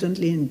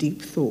 evidently in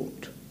deep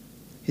thought.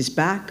 His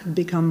back had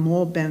become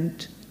more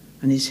bent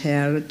and his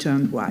hair had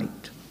turned white.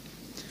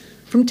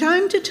 From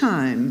time to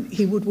time,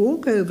 he would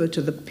walk over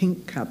to the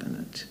pink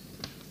cabinet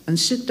and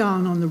sit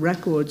down on the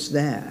records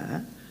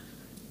there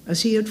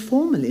as he had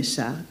formerly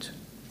sat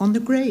on the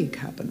grey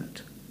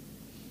cabinet.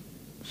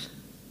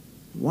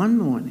 One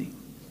morning,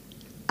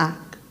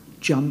 Ack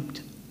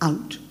jumped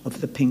out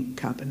of the pink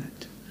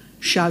cabinet,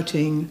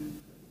 shouting,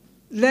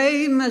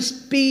 "They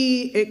must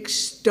be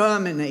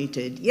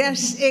exterminated.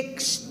 Yes,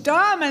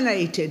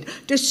 exterminated,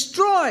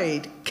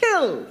 destroyed,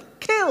 killed.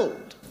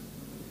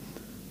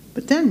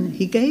 But then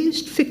he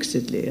gazed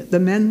fixedly at the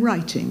men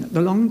writing at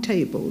the long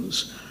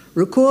tables,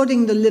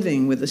 recording the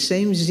living with the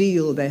same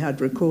zeal they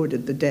had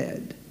recorded the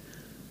dead.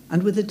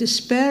 And with a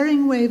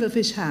despairing wave of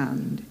his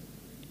hand,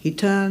 he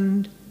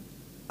turned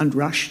and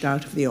rushed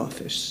out of the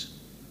office.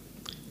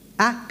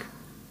 Ack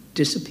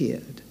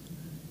disappeared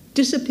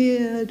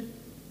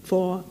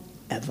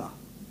forever.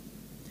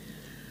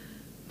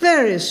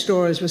 Various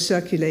stories were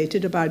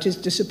circulated about his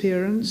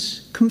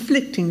disappearance,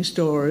 conflicting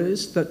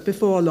stories that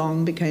before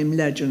long became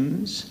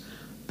legends,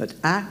 but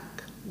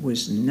Ack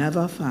was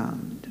never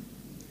found.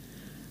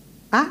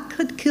 Ack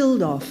had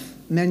killed off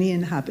many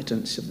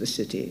inhabitants of the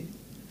city.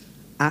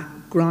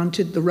 Ack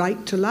granted the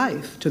right to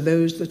life to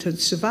those that had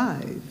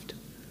survived.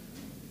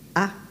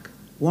 Ack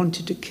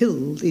wanted to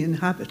kill the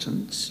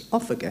inhabitants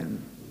off again.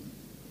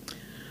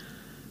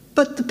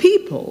 But the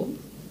people,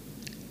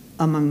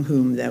 among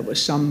whom there were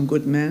some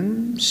good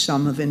men,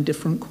 some of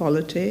indifferent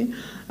quality,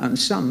 and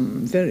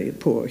some very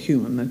poor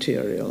human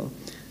material,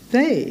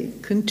 they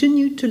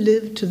continued to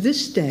live to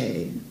this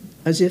day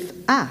as if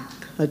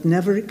Ak had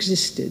never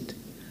existed,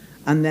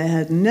 and there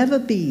had never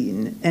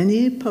been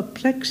any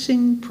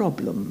perplexing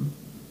problem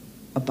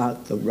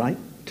about the right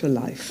to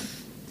life.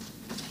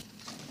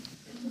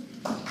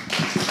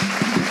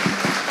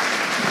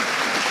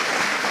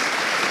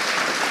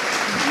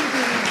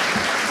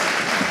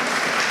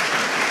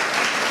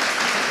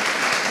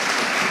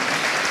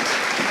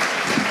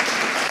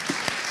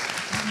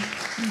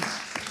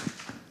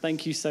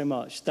 Thank you so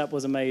much. That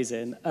was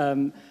amazing.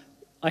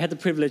 I had the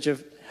privilege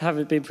of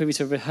having been privy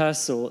to a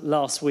rehearsal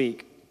last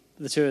week,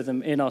 the two of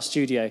them in our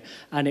studio,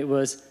 and it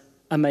was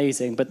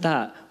amazing. But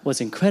that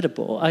was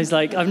incredible. I was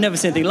like, I've never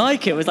seen anything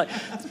like it. It was like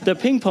the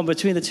ping pong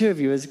between the two of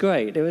you was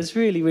great. It was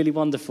really, really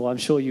wonderful. I'm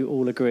sure you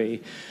all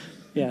agree.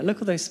 Yeah,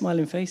 look at those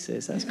smiling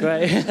faces. That's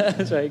great.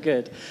 That's very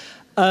good.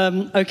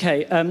 I'm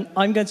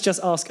going to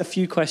just ask a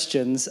few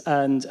questions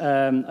and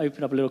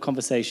open up a little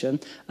conversation,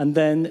 and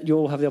then you'll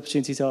all have the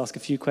opportunity to ask a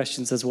few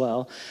questions as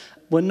well.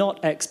 We're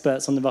not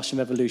experts on the Russian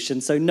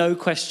Revolution, so no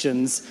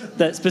questions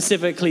that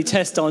specifically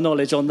test our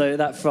knowledge on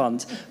that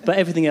front, but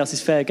everything else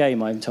is fair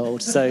game, I'm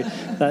told, so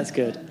that's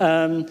good.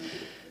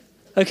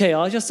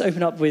 I'll just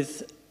open up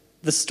with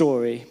the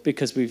story,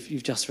 because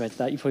you've just read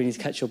that. You probably need to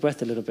catch your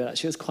breath a little bit,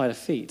 actually. It was quite a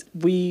feat.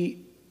 We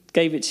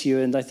gave it to you,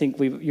 and I think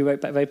you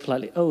wrote back very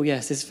politely, "Oh,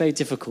 yes, it's very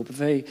difficult, but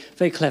very,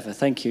 very clever,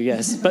 thank you,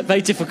 yes." But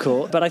very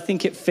difficult. But I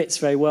think it fits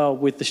very well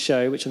with the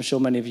show, which I'm sure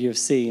many of you have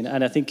seen,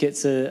 and I think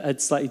it's a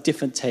slightly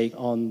different take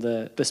on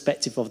the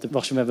perspective of the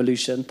Russian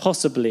Revolution,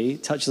 possibly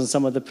touches on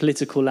some of the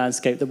political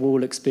landscape that we're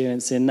all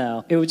experiencing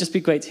now. It would just be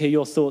great to hear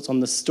your thoughts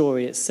on the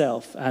story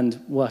itself and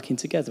working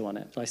together on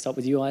it. Shall I start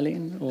with you,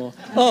 Eileen? Or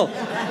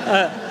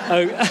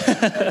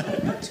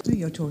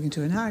You're talking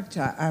to an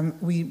actor.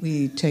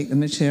 We take the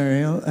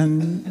material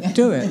and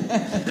do it.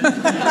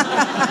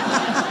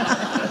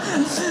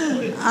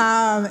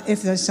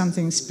 If there's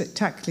something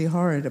spectacularly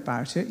horrid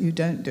about it, you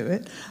don't do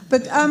it.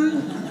 But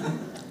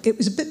it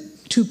was a bit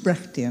too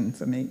Brechtian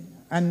for me,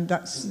 and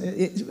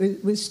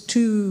it was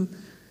too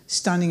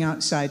standing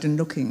outside and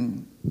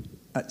looking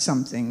at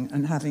something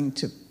and having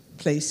to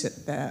place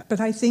it there. But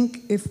I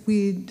think if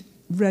we'd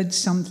read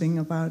something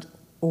about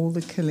all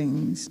the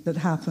killings that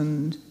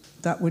happened,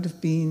 that would have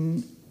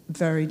been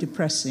very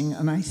depressing,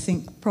 and I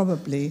think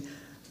probably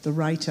the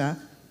writer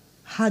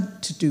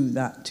had to do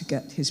that to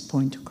get his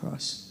point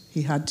across.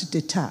 He had to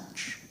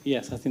detach.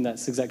 Yes, I think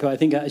that's exactly right. I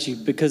think actually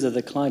because of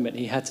the climate,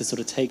 he had to sort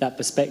of take that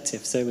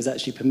perspective, so it was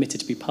actually permitted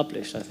to be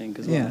published, I think,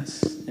 as well,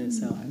 yes, in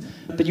itself.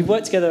 But you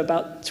worked together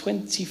about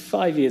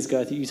 25 years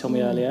ago, I think you told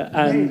me earlier.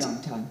 And Very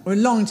long time. Well, a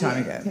long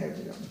time ago.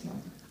 Terribly long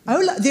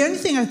time. The only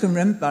thing I can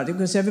remember about it,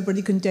 because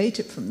everybody can date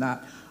it from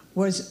that,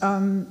 was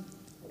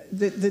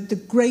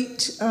the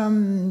great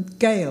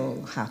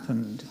gale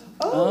happened.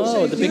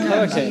 Oh, the big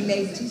hurricane.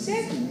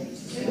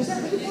 1987. Was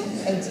that what it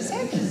was?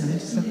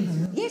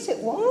 87. Yes, it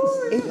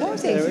was. It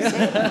was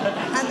 87.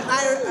 And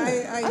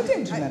I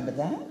don't remember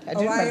that. I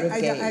don't remember a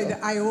gale.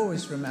 I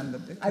always remember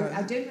because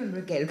I don't remember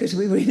a gale because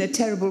we were in a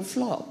terrible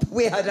flop.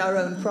 We had our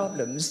own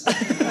problems.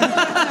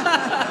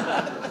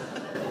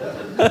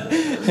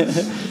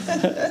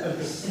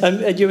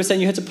 And you were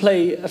saying you had to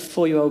play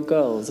 4-year-old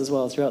girls as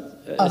well throughout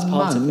as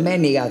part of it.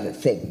 Many other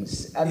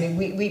things. I mean,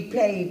 we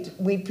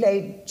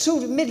played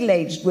sort of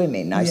middle-aged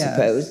women, I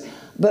suppose,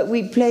 but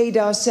we played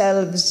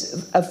ourselves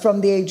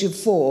from the age of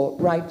 4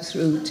 right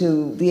through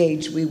to the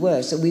age we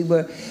were. So we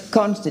were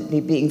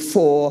constantly being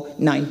 4,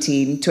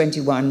 19,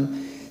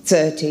 21,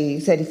 30,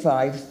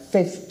 35,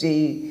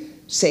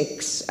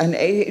 56, and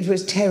it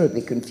was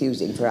terribly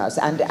confusing for us,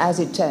 and as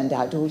it turned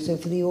out, also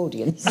for the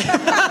audience.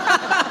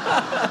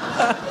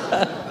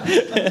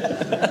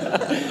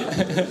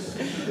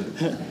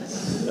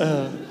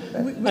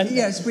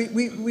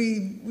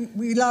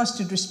 We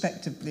lasted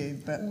respectably,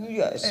 but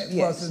it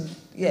wasn't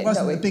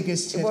the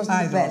biggest hit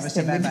either of us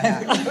have ever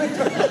had.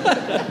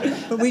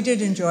 But we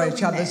did enjoy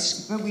each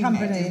other's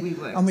company,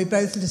 and we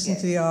both listened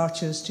to the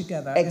Archers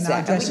together in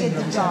our dressing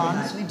room.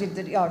 We did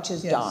the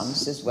Archers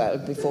dance as well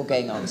before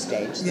going on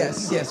stage.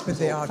 Yes, with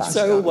the Archers.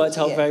 So it all worked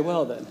out very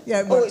well then.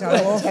 Yeah, it worked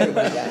out awfully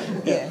well.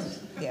 Yes,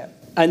 yeah.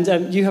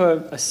 And you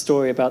have a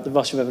story about the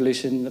Russian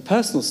Revolution, a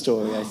personal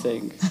story, I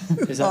think.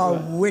 Is that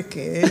right?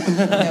 Wicked.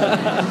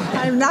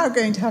 I'm now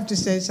going to have to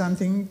say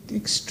something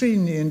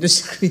extremely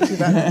indiscreet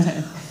about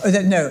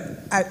it. No,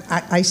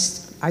 I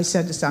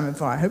said to Sam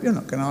before, I hope you're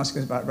not going to ask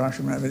us about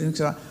Russian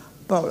Revolution,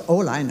 but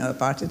all I know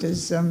about it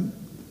is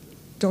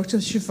Dr.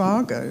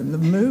 Zhivago, the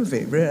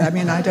movie. I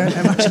mean, I don't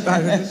know much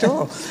about it at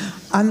all.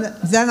 And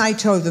then I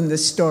told them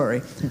this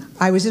story.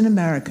 I was in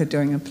America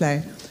doing a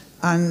play,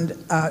 and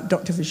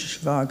Dr.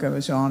 Zhivago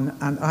was on,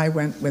 and I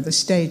went with a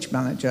stage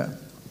manager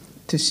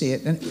to see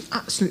it, and it was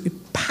absolutely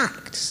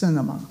packed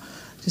cinema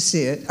to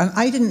see it. And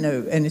I didn't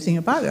know anything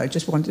about it. I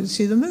just wanted to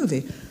see the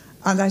movie.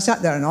 And I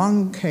sat there, and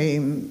on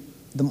came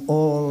them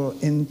all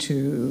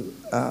into,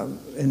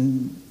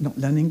 not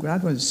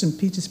Leningrad, well, St.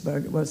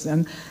 Petersburg it was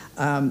then,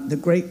 the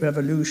Great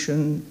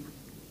Revolution,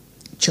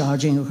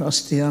 charging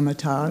across the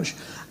Hermitage.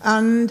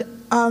 And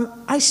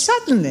I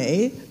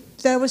suddenly,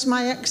 there was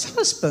my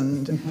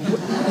ex-husband.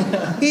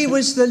 He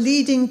was the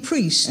leading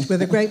priest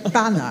with a great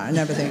banner and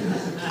everything.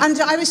 And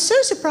I was so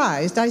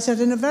surprised, I said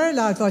in a very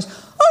loud voice,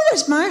 "Oh,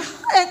 there's my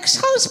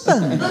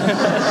ex-husband."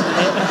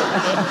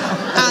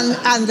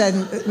 and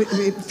then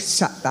we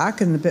sat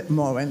back and a bit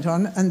more went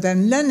on. And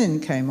then Lenin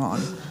came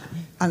on.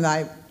 And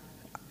I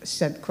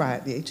said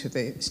quietly to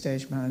the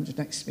stage manager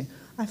next to me,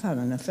 "I've had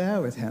an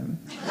affair with him."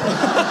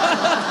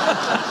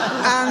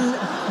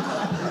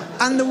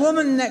 and the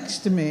woman next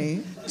to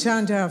me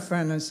turned to her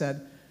friend and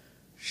said,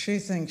 "She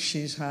thinks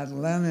she's had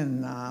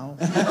Lenin now."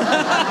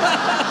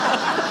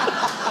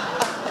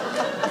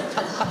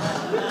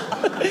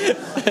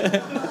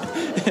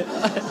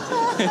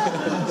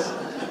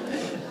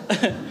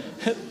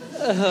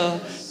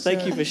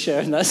 Thank you for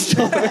sharing that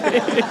story.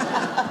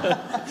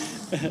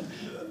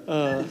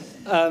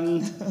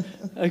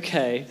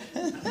 Okay.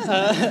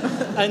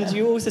 And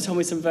you also told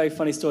me some very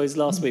funny stories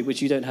last week,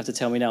 which you don't have to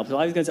tell me now. But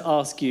I was going to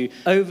ask you,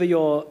 over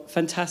your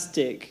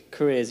fantastic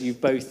careers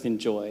you've both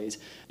enjoyed,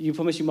 you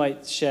promised you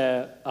might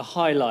share a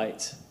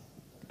highlight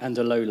and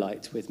a low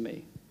light with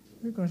me.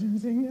 Have you got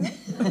anything yet?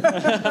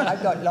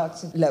 I've got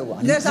lots of low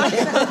ones. Yes, I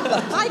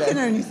can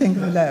only think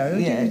of low.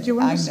 Yeah, do you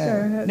want to go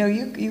ahead? No,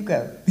 you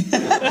go.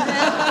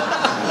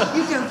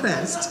 You go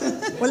first.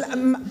 Well,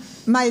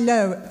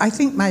 I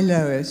think my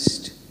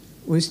lowest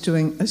was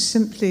doing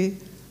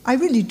I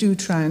really do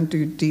try and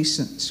do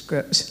decent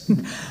scripts.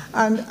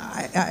 And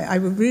I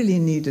really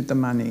needed the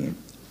money.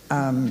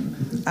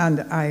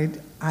 And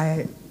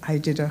I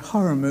did a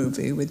horror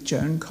movie with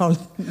Joan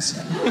Collins.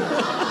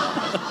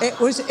 It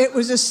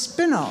was a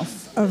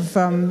spin-off of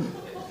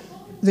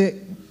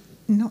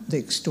not The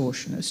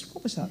Extortionist.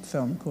 What was that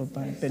film called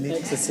by Billy?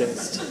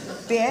 Exorcist.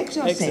 The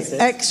Exorcist.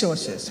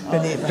 Exorcist.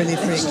 Billy Freak.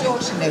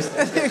 Extortionist.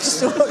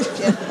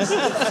 Extortionist.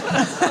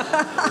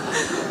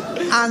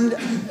 And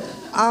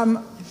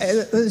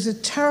it was a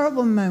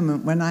terrible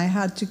moment when I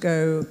had to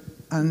go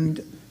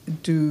and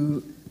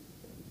do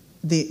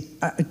the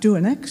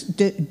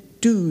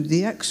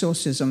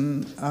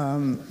exorcism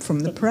from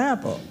the prayer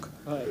book.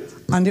 Right.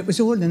 And it was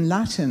all in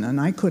Latin,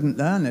 and I couldn't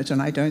learn it,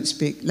 and I don't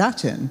speak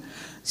Latin.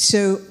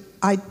 So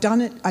I'd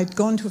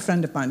gone to a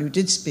friend of mine who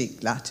did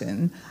speak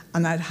Latin,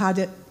 and I'd had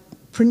it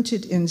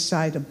printed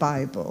inside a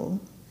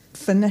Bible,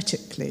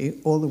 phonetically,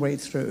 all the way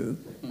through.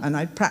 And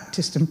I'd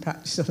practiced and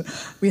practiced.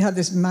 We had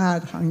this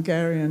mad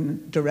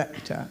Hungarian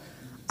director,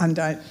 and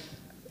I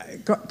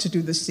got to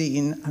do the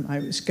scene, and I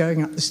was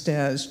going up the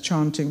stairs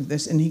chanting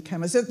this, and he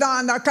came and said,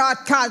 "No,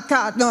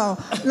 cut, no.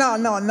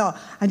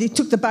 And he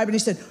took the Bible and he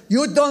said,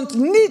 "You don't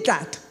need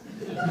that."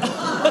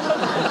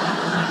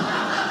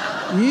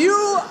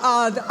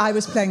 I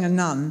was playing a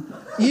nun.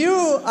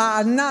 "You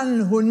are a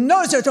nun who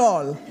knows it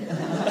all."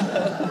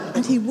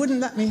 And he wouldn't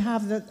let me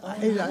have that.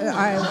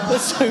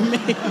 That's so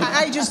mean.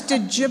 I just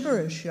did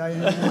gibberish.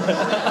 Nobody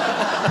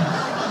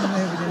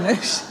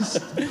knows.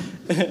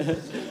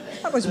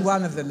 That was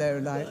one of the low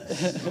lights.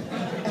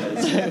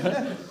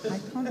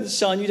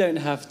 Sean, you don't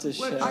have to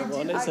share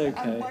one. It's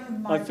okay.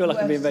 I feel like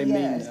I'm being very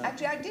mean now.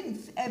 Actually, I didn't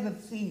ever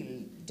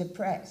feel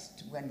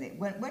depressed when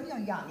you're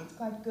young. It's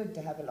quite good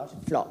to have a lot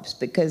of flops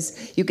because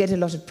you get a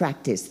lot of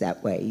practice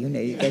that way. You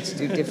get to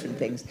do different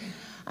things.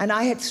 And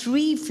I had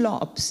 3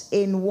 flops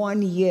in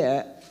 1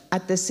 year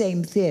at the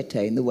same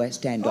theatre in the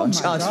West End on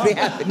Shaftesbury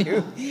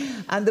Avenue.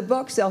 And the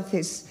box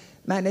office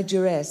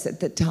manageress at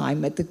the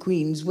time at the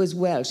Queen's was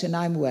Welsh, and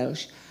I'm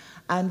Welsh.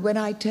 And when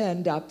I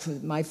turned up for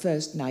my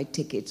first night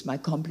tickets, my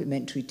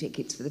complimentary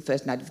tickets for the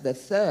first night of the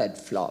 3rd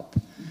flop,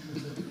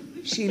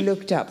 she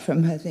looked up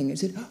from her thing and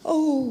said,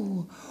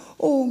 Oh,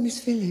 Miss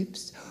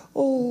Phillips,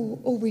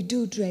 oh, we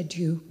do dread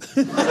you."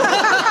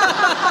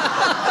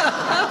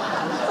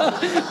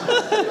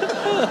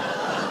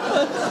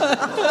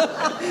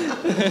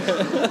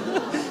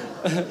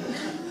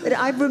 But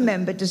I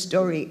remembered a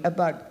story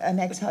about an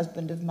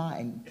ex-husband of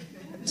mine.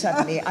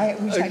 Suddenly,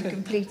 which I'd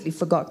completely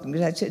forgotten.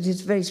 It's a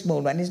very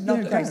small one. It's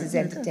not quite as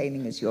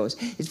entertaining as yours.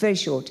 It's very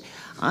short.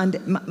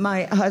 And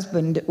my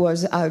husband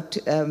was out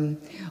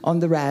on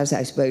the Raz,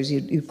 I suppose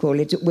you'd call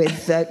it,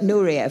 with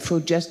Nureyev,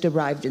 who just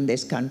arrived in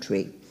this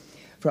country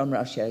from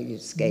Russia. He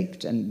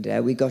escaped, and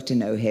we got to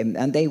know him.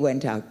 And they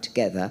went out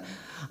together.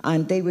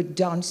 And they were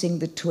dancing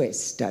the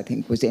twist, I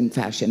think, was in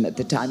fashion at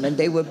the time. And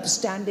they were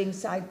standing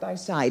side by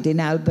side in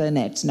Al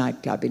Burnett's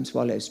nightclub in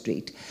Swallow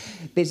Street,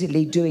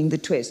 busily doing the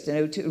twist.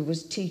 And it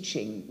was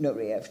teaching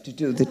Nureyev to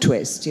do the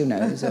twist, it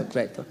was all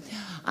dreadful.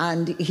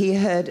 And he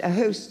heard a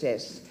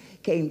hostess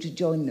came to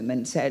join them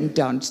and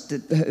danced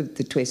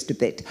the twist a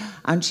bit.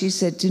 And she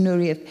said to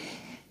Nureyev,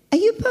 "Are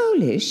you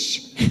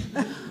Polish?"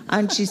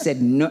 And she said,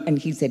 "No." And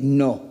he said,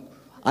 "No.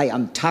 I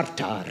am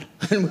Tartar,"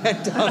 and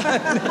went on.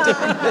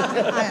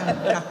 I am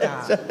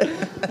Tartar.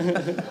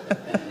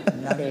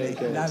 Lovely.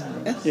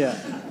 Yeah.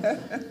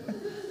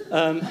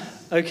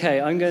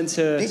 Okay, I'm going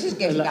to... This is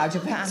getting out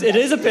of hand. It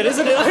is a bit,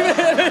 isn't it?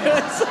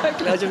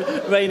 Exactly. I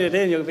just rein it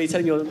in. You'll be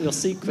telling your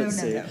secrets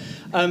soon.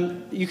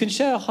 You can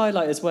share a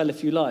highlight as well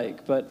if you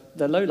like, but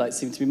the lowlights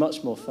seem to be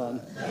much more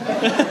fun.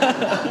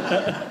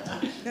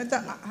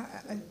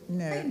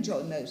 No. I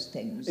enjoy most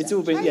things. It's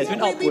all been, it's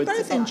been upwards. We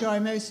both enjoy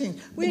most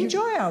things. We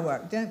enjoy our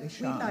work, don't we,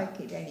 Sean? We like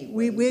it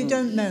anyway. We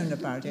don't moan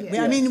about it.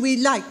 Yeah. I mean, we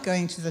like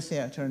going to the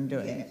theatre and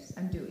doing it. Yes,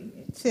 and doing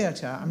it.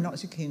 Theatre, I'm not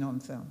so keen on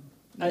film.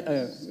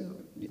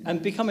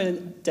 And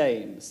becoming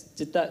dames,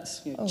 did that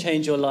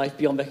change your life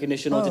beyond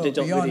recognition, or did it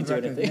not really do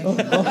anything?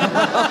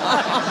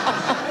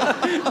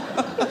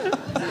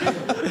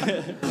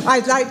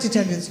 I'd like to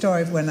tell you the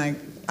story of when I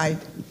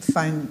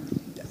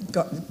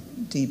got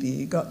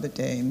DBE, got the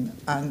Dame,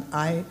 and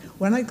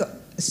when I got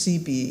a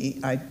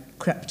CBE, I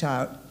crept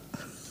out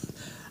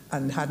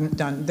and hadn't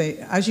done...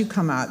 as you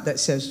come out, that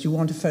says, do you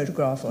want a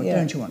photograph or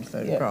don't you want a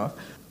photograph?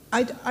 Yeah.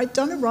 I'd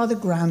done a rather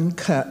grand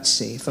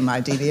curtsy for my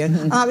DBE,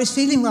 and I was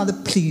feeling rather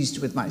pleased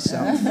with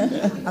myself.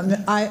 And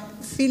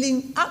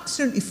feeling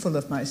absolutely full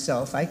of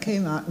myself, I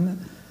came out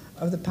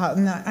of the part,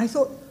 and I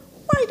thought,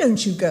 why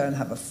don't you go and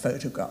have a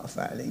photograph,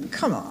 Eileen?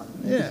 Come on,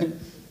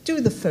 do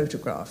the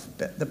photograph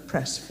bit, the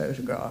press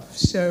photograph.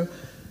 So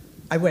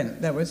I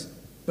went. There were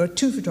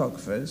two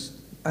photographers,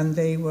 and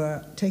they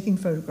were taking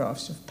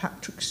photographs of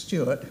Patrick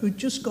Stewart, who'd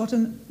just got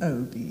an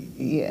OBE.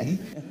 Yeah.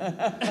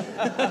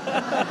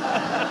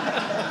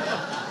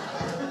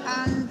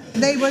 And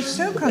they were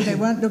so kind, they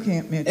weren't looking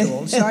at me at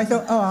all. So I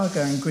thought, I'll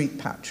go and greet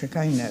Patrick.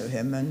 I know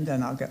him, and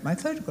then I'll get my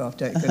photograph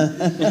taken.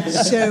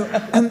 So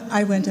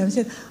I went over and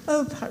said,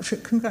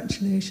 Patrick,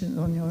 congratulations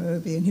on your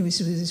OB. And he was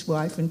with his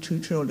wife and two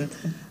children.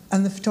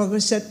 And the photographer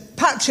said,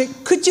 Patrick,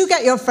 could you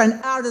get your friend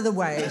out of the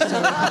way?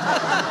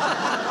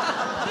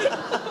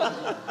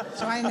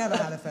 So I never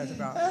had a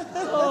photograph.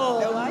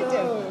 No, I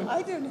don't.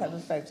 I don't have a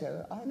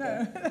photo.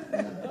 No.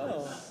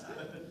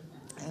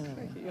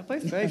 You're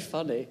both very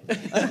funny.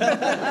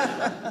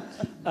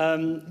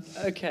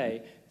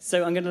 Okay,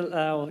 so I'm going to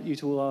allow you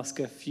to all ask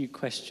a few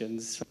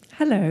questions.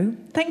 Hello.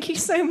 Thank you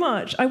so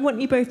much. I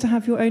want you both to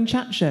have your own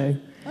chat show.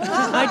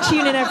 I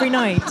tune in every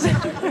night.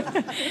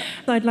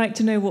 I'd like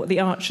to know what the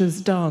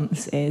Archer's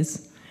dance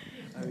is.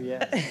 Oh,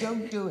 yeah.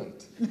 Don't do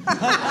it.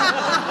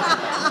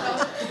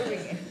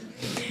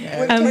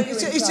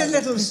 It's a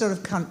little sort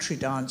of country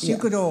dance. You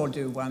could all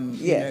do one.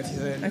 Yeah.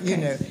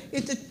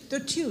 The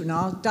tune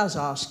does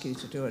ask you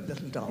to do a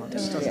little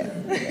dance, doesn't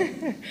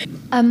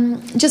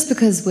it? Just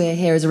because we're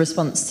here as a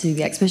response to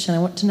the exhibition, I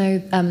want to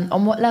know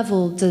on what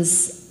level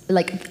does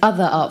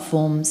other art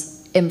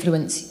forms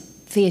influence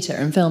theatre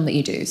and film that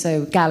you do?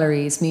 So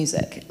galleries,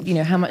 music.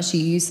 How much do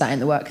you use that in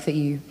the work that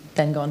you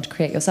then go on to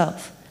create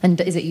yourself? And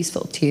is it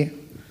useful to you?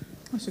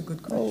 That's a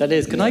good question. That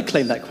is. Can I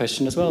claim that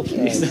question as well,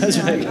 please? That's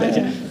very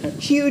good.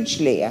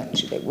 Hugely,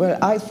 actually. Well,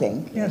 I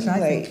think. Yes,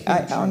 anyway, I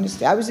think.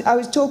 Honestly, I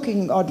was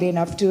talking, oddly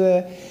enough, to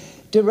a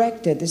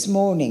director this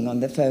morning on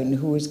the phone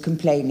who was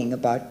complaining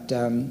about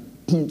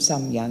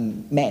some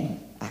young men,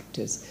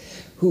 actors,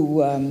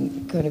 who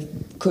kind of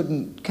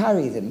couldn't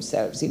carry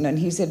themselves. And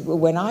he said, well,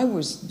 when I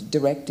was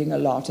directing a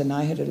lot, and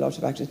I had a lot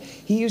of actors,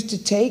 he used to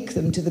take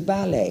them to the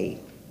ballet,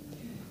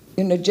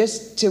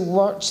 just to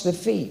watch the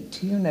feet,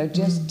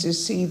 just to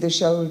see the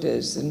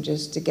shoulders and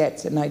just to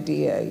get an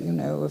idea,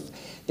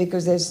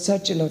 because there's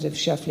such a lot of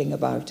shuffling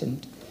about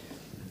and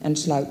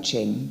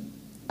slouching.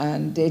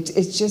 And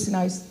it's just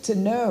nice to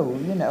know,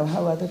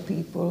 how other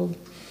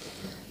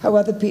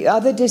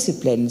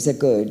disciplines are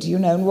good,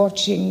 and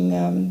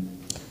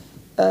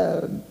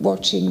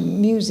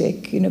watching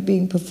music,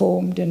 being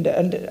performed. And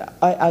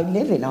I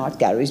live in art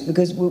galleries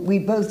because we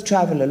both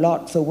travel a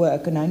lot for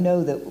work, and I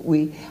know that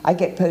I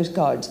get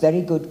postcards,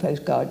 very good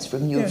postcards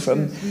from you,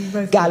 from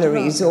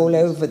galleries all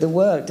over the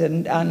world.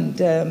 And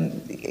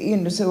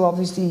so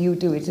obviously you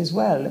do it as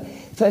well.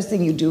 First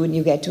thing you do when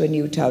you get to a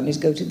new town is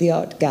go to the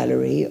art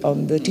gallery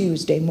on the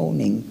Tuesday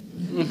morning.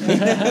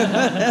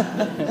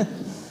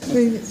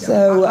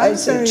 So I'm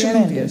very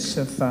envious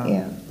of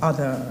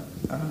other...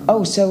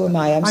 so am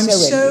I. I'm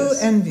so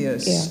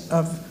envious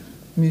of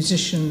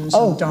musicians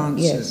and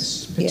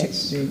dancers,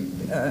 particularly,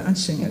 and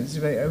singers,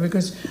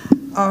 because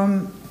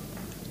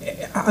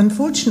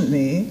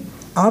unfortunately,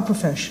 our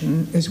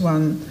profession is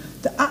one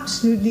that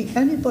absolutely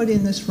anybody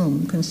in this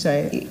room can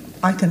say,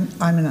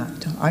 I'm an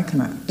actor, I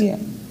can act. Yeah.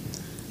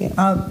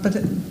 But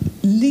at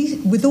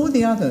least with all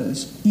the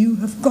others, you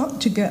have got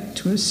to get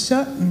to a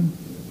certain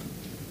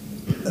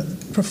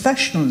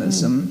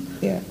professionalism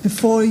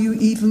before you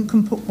even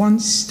can put one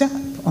step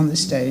on the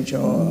stage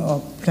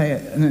or play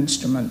an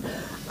instrument.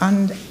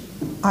 And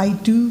I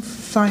do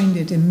find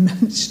it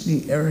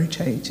immensely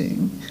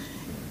irritating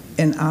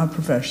in our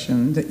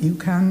profession that you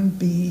can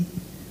be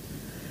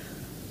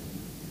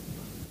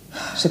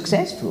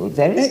successful,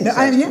 very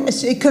successful.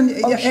 Yes, it can.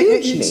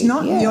 Hugely, it's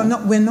not.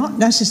 We're not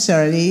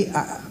necessarily.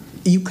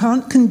 You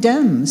can't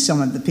condemn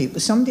some of the people.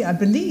 Somebody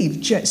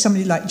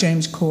like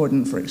James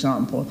Corden, for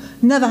example,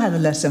 never had a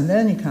lesson of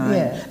any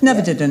kind.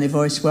 Never did any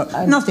voice work.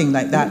 Nothing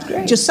like that.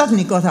 Just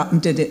suddenly got up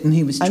and did it, and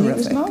he was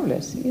terrific. And he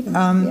was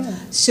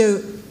marvellous.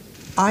 So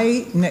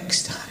I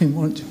next time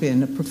want to be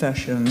in a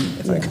profession,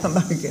 if I come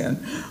back again,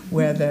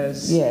 where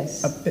there's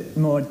a bit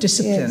more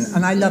discipline.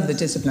 And I love the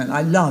discipline.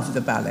 I love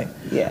the ballet.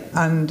 Yeah.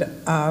 And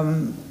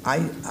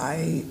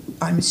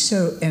I'm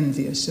so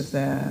envious of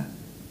their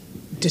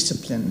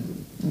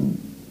discipline.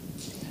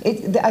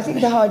 I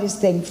think the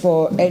hardest thing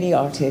for any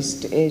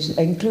artist, is,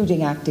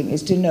 including acting,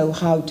 is to know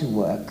how to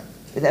work.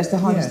 That's the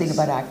hardest thing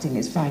about acting,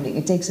 is finding.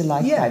 It takes a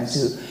lifetime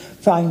to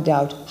find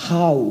out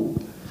how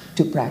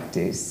to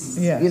practice,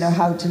 you know,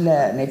 how to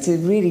learn. It's a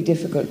really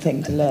difficult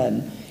thing to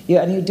learn.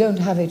 And you don't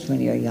have it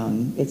when you're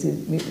young.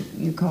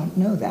 You can't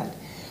know that.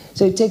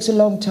 So it takes a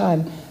long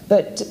time.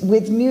 But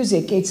with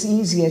music, it's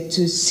easier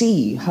to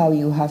see how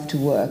you have to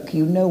work.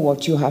 You know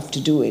what you have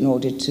to do in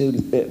order to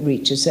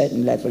reach a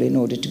certain level, in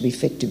order to be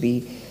fit to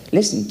be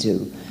listened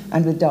to.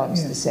 And with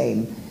dance, the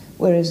same.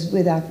 Whereas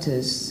with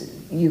actors,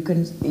 you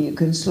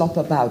can slop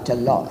about a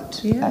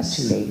lot,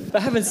 actually.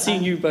 But having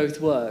seen you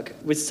both work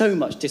with so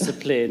much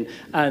discipline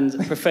and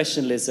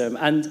professionalism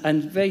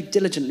and very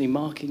diligently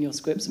marking your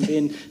scripts and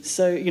being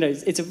so, you know,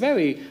 it's a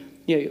very,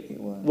 you know,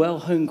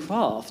 well-honed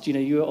craft. You know,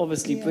 you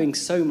obviously bring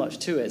so much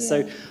to it.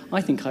 So I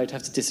think I'd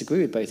have to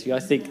disagree with both of you. I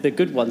think the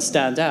good ones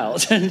stand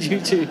out, and you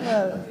two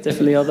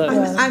definitely are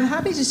those. I'm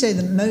happy to say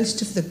that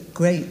most of the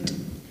great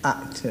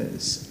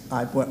actors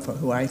I've worked for,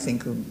 who I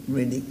think are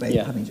really great,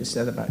 having just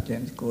said about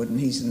James Gordon,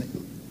 he's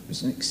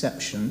an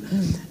exception.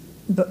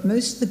 But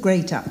most of the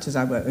great actors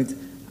I work with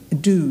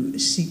do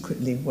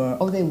secretly work,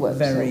 they work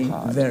very, so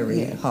hard.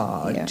 very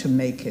hard to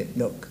make it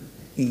look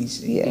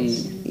easy.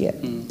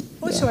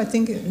 Also, I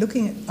think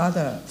looking at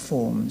other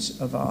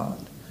forms of art,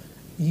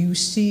 you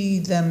see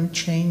them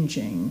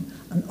changing,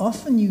 and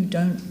often you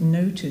don't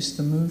notice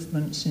the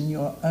movements in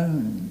your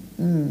own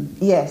change,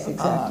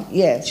 don't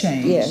you?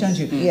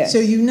 Yes. So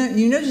you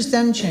notice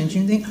them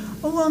changing, you think,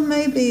 oh, well,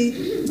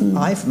 maybe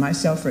I, for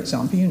myself, for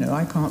example, you know,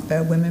 I can't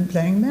bear women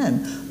playing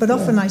men. But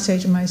often I say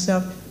to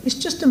myself, it's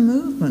just a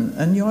movement,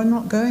 and you're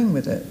not going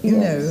with it. You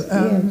know,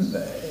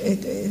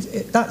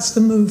 that's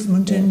the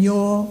movement in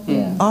your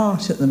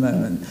art at the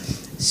moment.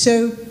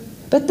 So...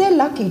 But they're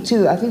lucky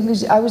too. I think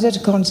I was at a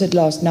concert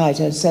last night.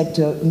 I said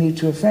to a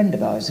mutual friend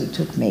of ours who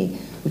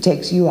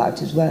takes you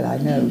out as well, I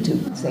know, to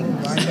sing.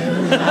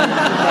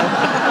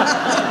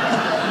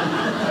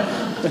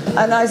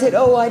 And I said,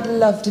 oh, I'd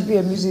love to be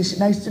a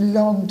musician. I used to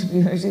long to be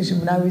a musician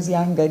when I was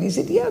younger. And he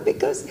said, yeah,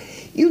 because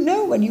you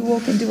know when you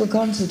walk into a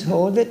concert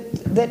hall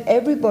that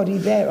everybody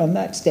there on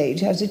that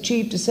stage has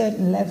achieved a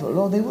certain level,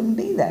 or they wouldn't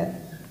be there.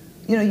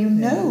 You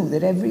know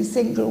that every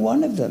single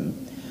one of them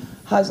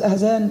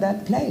has earned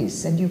that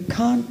place, and you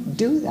can't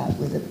do that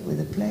with a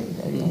play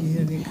very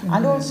often.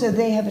 And also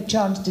they have a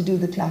chance to do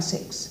the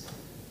classics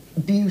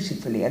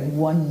beautifully and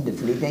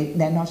wonderfully.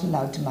 They're not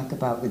allowed to muck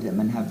about with them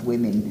and have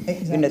women.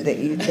 Exactly. You know,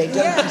 they don't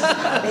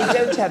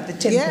have the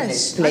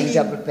timpanist playing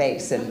double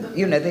bass, and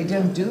you know they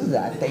don't do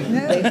that. They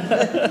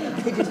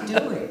just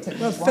do it.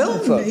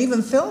 Well,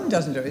 even film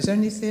doesn't do it. It's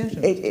only theatre.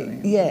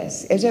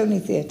 Yes, it's only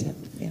theatre.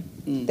 Yeah.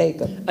 There you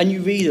go. And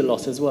you read a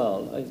lot as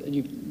well.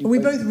 We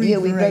both read. Yeah,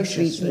 we both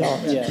read a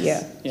lot.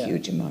 Yes.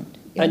 Huge amount.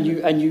 Yeah.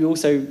 And you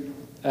also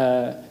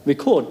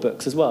record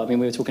books as well. I mean,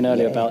 we were talking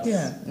earlier about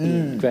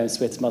Graham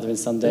Smith's Mother and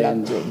Sunday.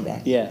 I'm doing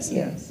that. Yes.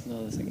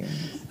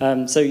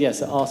 So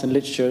yes, art and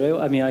literature.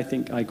 I mean, I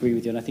think I agree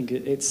with you, and I think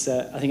it's.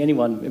 I think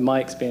anyone, in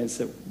my experience,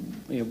 that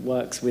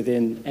works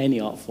within any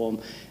art form,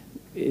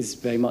 is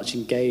very much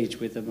engaged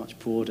with a much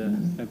broader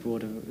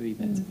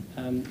remit.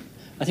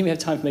 I think we have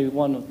time for maybe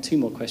one or two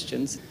more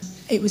questions.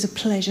 It was a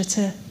pleasure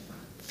to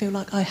feel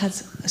like I had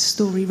a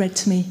story read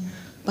to me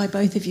by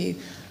both of you.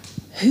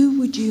 Who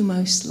would you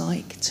most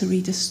like to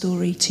read a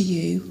story to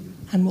you,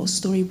 and what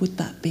story would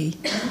that be?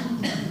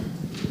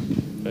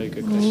 Very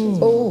good question.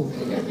 Oh.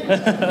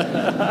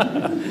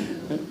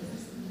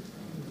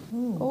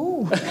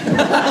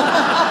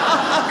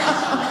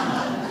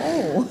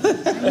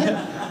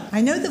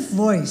 I know the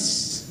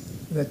voice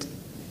that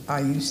I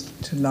used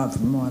to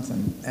love more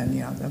than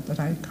any other, but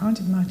I can't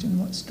imagine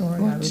what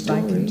story I would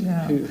like him to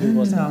tell. Who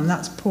was that? And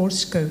that's Paul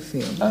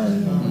Schofield. Oh,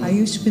 yeah. I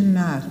used to be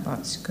mad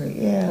about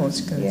Paul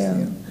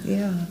Schofield.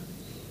 Yeah.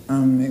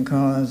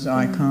 Because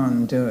I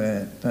can't do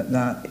it, but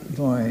that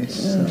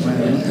voice,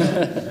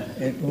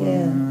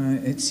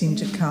 it seemed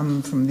to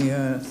come from the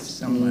earth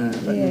somewhere.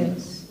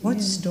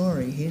 What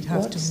story? He'd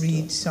have to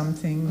read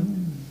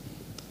something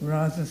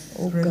rather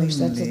thrillingly.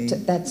 Oh gosh,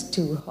 that's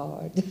too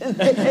hard.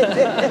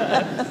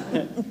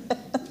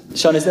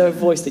 Sian, is there a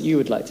voice that you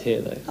would like to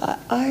hear, though?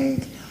 I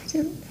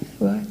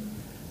don't know.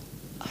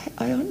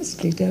 I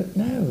honestly don't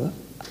know.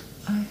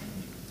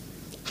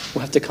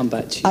 We'll have to come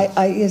back to you.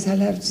 Yes, I'll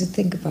have to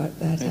think about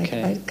that.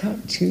 Okay. I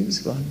can't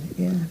choose one.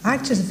 Yeah.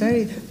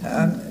 Actually,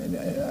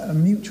 a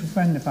mutual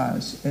friend of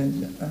ours,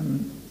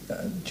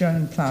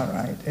 Joan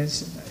Plowright,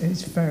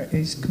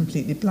 is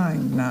completely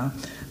blind now,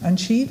 and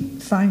she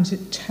finds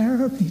it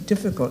terribly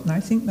difficult, and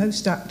I think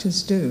most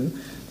actors do,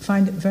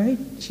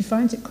 she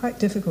finds it quite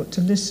difficult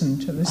to listen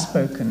to the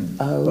spoken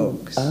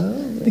books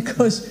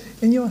because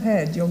in your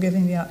head you're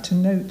giving the actor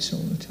notes all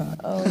the time.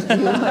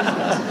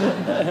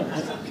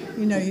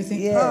 You know, you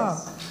think,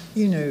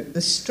 you know,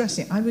 the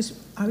stressing. I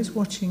was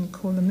watching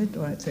Call the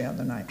Midwife the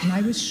other night, and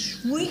I was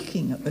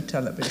shrieking at the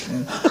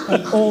television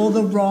at all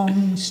the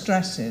wrong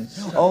stresses.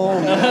 Oh,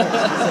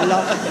 yes, a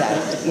lot of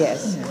that.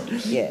 Yes,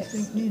 yes.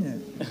 You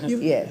know,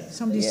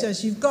 somebody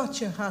says you've got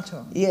your hat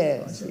on.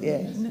 Yes,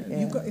 yes. No,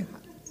 you've got your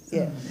hat.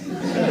 Yeah.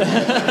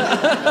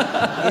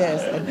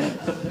 Yes.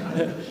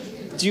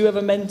 Do you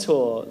ever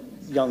mentor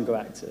younger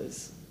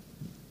actors?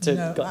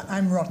 No,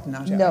 I'm rotten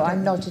at it. No,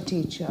 I'm not a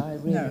teacher. I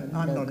really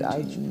I'm not a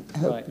teacher. I'm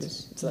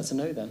hopeless. Right. So that's a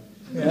no then.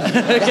 Yeah.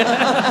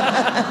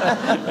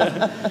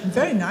 I'm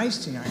very nice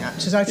to young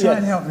actors. I try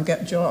and help them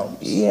get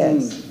jobs.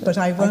 Yes. But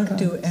I won't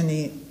do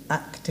any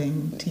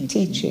acting,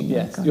 teaching.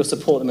 Yes, you'll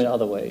support them in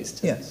other ways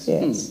too. Yes.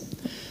 Yes.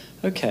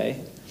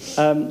 Okay.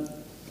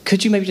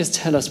 Could you maybe just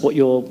tell us what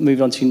you're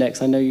moving on to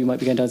next? I know you might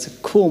be going down to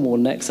Cornwall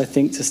next, I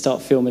think, to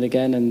start filming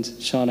again. And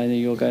Sian, I know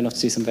you're going off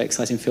to do some very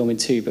exciting filming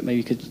too, but maybe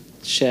you could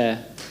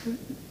share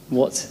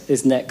what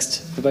is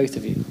next for both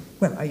of you.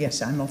 Well,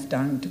 yes, I'm off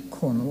down to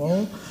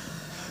Cornwall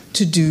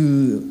to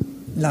do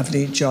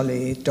lovely,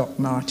 jolly Doc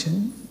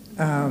Martin,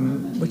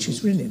 which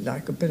is really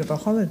like a bit of a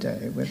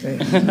holiday with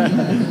it,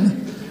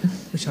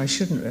 which I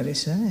shouldn't really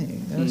say.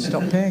 They'll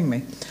stop paying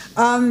me.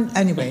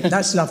 Anyway,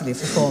 that's lovely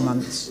for 4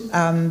 months.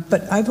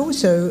 But I've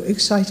also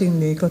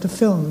excitingly got a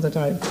film that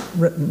I've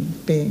written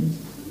being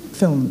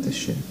filmed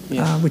this year,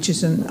 which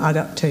is an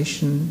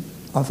adaptation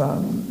of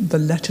the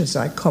letters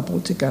I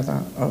cobbled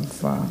together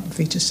of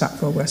Vita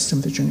Sackville West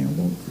and Virginia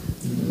Woolf.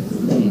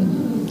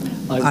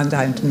 And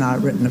I've now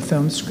written a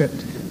film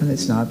script, and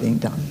it's now being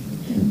done.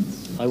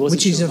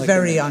 Which is a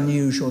very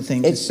unusual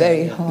thing to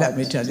say. It's very hard. Let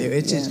me tell you.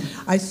 It is.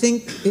 I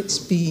think it's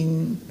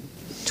been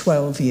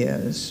 12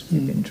 years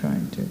we've been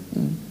trying to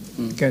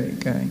get it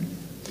going.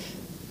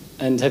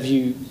 And have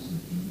you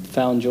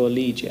found your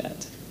lead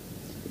yet?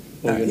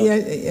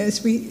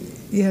 Yes,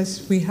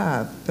 we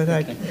have. But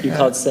okay. You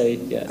can't say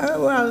yet.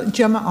 Well,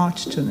 Gemma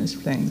Arterton is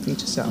playing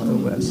Vita Sackville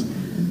West,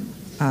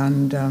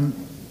 and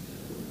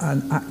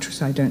an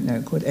actress I don't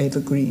know called Ava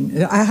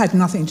Green. I had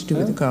nothing to do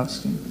with the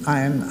casting.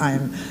 I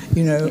am,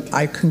 you know,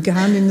 I can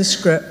hand in the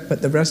script,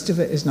 but the rest of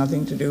it is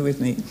nothing to do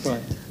with me.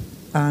 Right.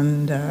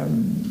 And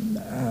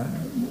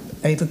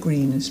Ava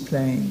Green is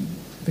playing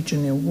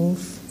Virginia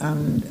Woolf,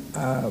 and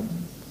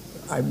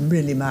I'm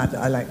really mad.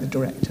 I like the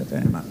director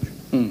very much.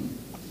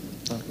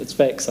 Well, it's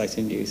very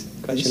exciting news.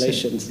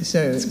 Congratulations.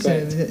 It's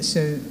great.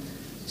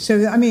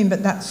 So I mean,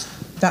 but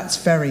that's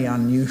very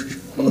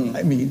unusual.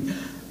 I mean,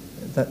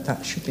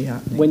 that should be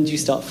happening. When do you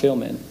start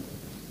filming?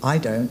 I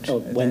don't. Oh,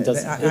 when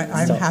does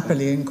I'm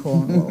happily in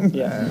Cornwall.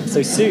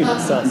 So soon it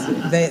starts.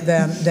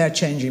 They're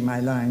changing my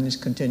lines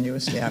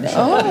continuously, I'm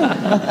sure.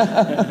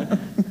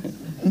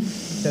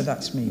 So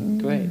that's me.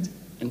 Great.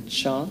 And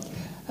Sian?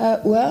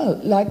 Well,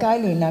 like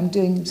Eileen, I'm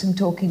doing some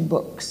talking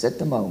books at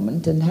the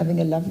moment and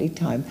having a lovely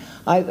time.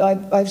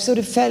 I've sort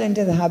of fell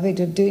into the habit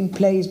of doing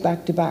plays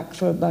back to back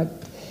for about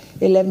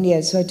 11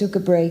 years, so I took a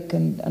break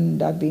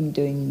and I've been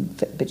doing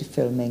a bit of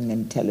filming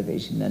and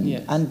television and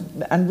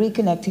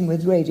reconnecting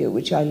with radio,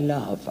 which I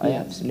love. I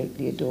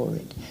absolutely adore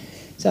it.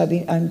 So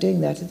I'm doing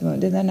that at the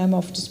moment, and then I'm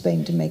off to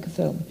Spain to make a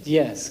film.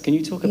 Yes, can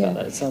you talk about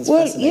that? It sounds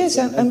fascinating. Yes,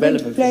 I'm going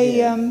to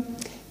play.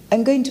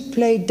 I'm going to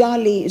play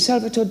Dali,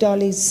 Salvatore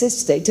Dali's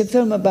sister. It's a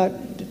film about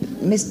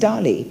Miss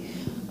Dali,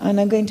 and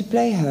I'm going to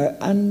play her,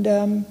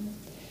 and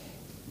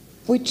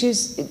which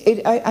is,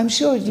 I'm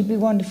sure it'll be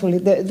wonderful.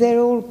 They're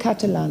all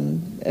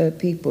Catalan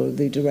people,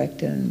 the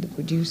director and the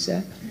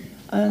producer,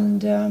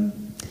 and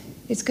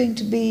it's going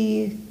to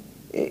be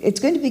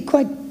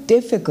quite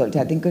difficult,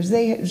 I think,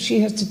 because she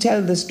has to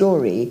tell the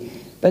story,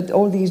 but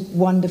all these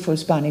wonderful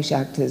Spanish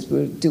actors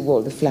will do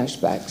all the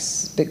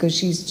flashbacks because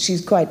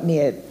she's quite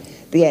near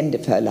the end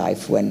of her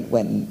life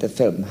when the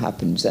film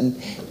happens, and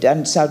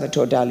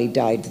Salvatore Dali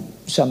died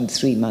some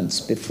 3 months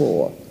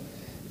before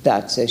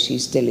that, so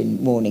she's still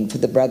in mourning for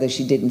the brother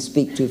she didn't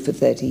speak to for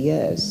 30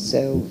 years.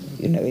 So,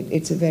 you know,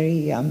 it's a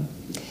very,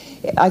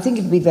 I think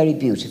it'll be very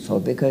beautiful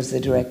because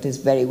the director's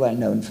very well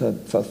known for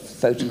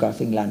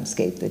photographing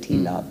landscape that he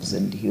loves,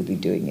 and he'll be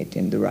doing it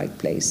in the right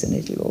place, and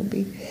it'll all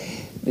be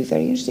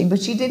very interesting.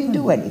 But she didn't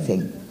do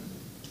anything.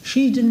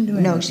 She didn't do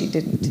anything? No, she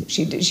didn't.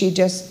 She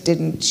just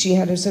didn't. She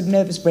had a sort of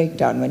nervous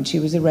breakdown when she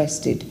was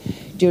arrested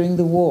during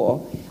the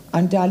war,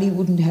 and Dali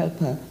wouldn't help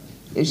her.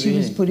 She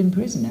was put in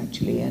prison,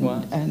 actually,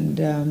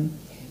 and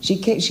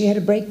she had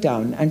a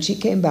breakdown, and she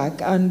came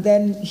back, and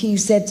then he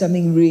said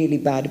something really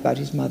bad about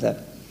his mother,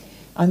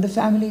 and the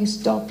family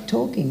stopped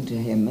talking to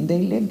him, and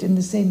they lived in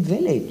the same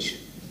village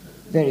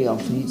very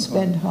often. He'd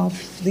spend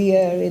half the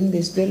year in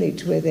this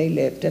village where they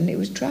lived, and it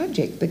was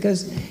tragic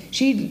because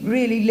she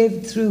really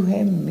lived through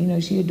him. You know,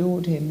 she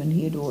adored him, and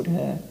he adored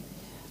her.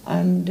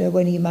 And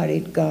when he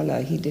married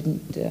Gala,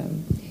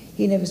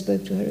 he never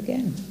spoke to her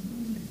again.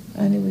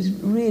 And it was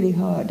really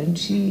hard, and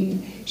she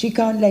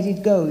can't let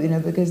it go, you know,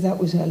 because that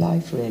was her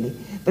life, really.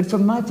 But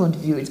from my point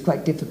of view, it's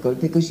quite difficult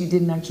because you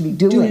didn't actually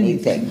do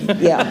anything.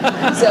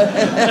 Yeah. So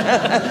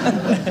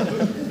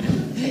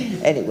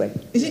anyway.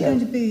 Is it going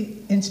to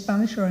be in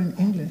Spanish or in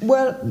English?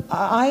 Well,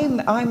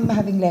 I'm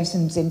having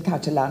lessons in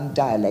Catalan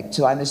dialect,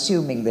 so I'm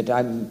assuming that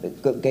I'm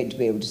going to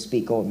be able to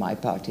speak all my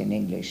part in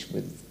English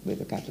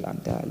with a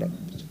Catalan dialect.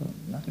 So,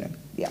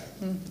 yeah.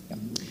 Yeah.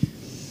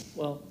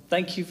 Well,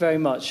 thank you very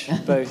much,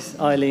 both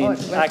Eileen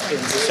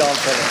Atkins and Sian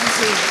Phillips.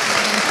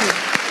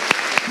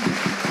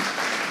 Thank you.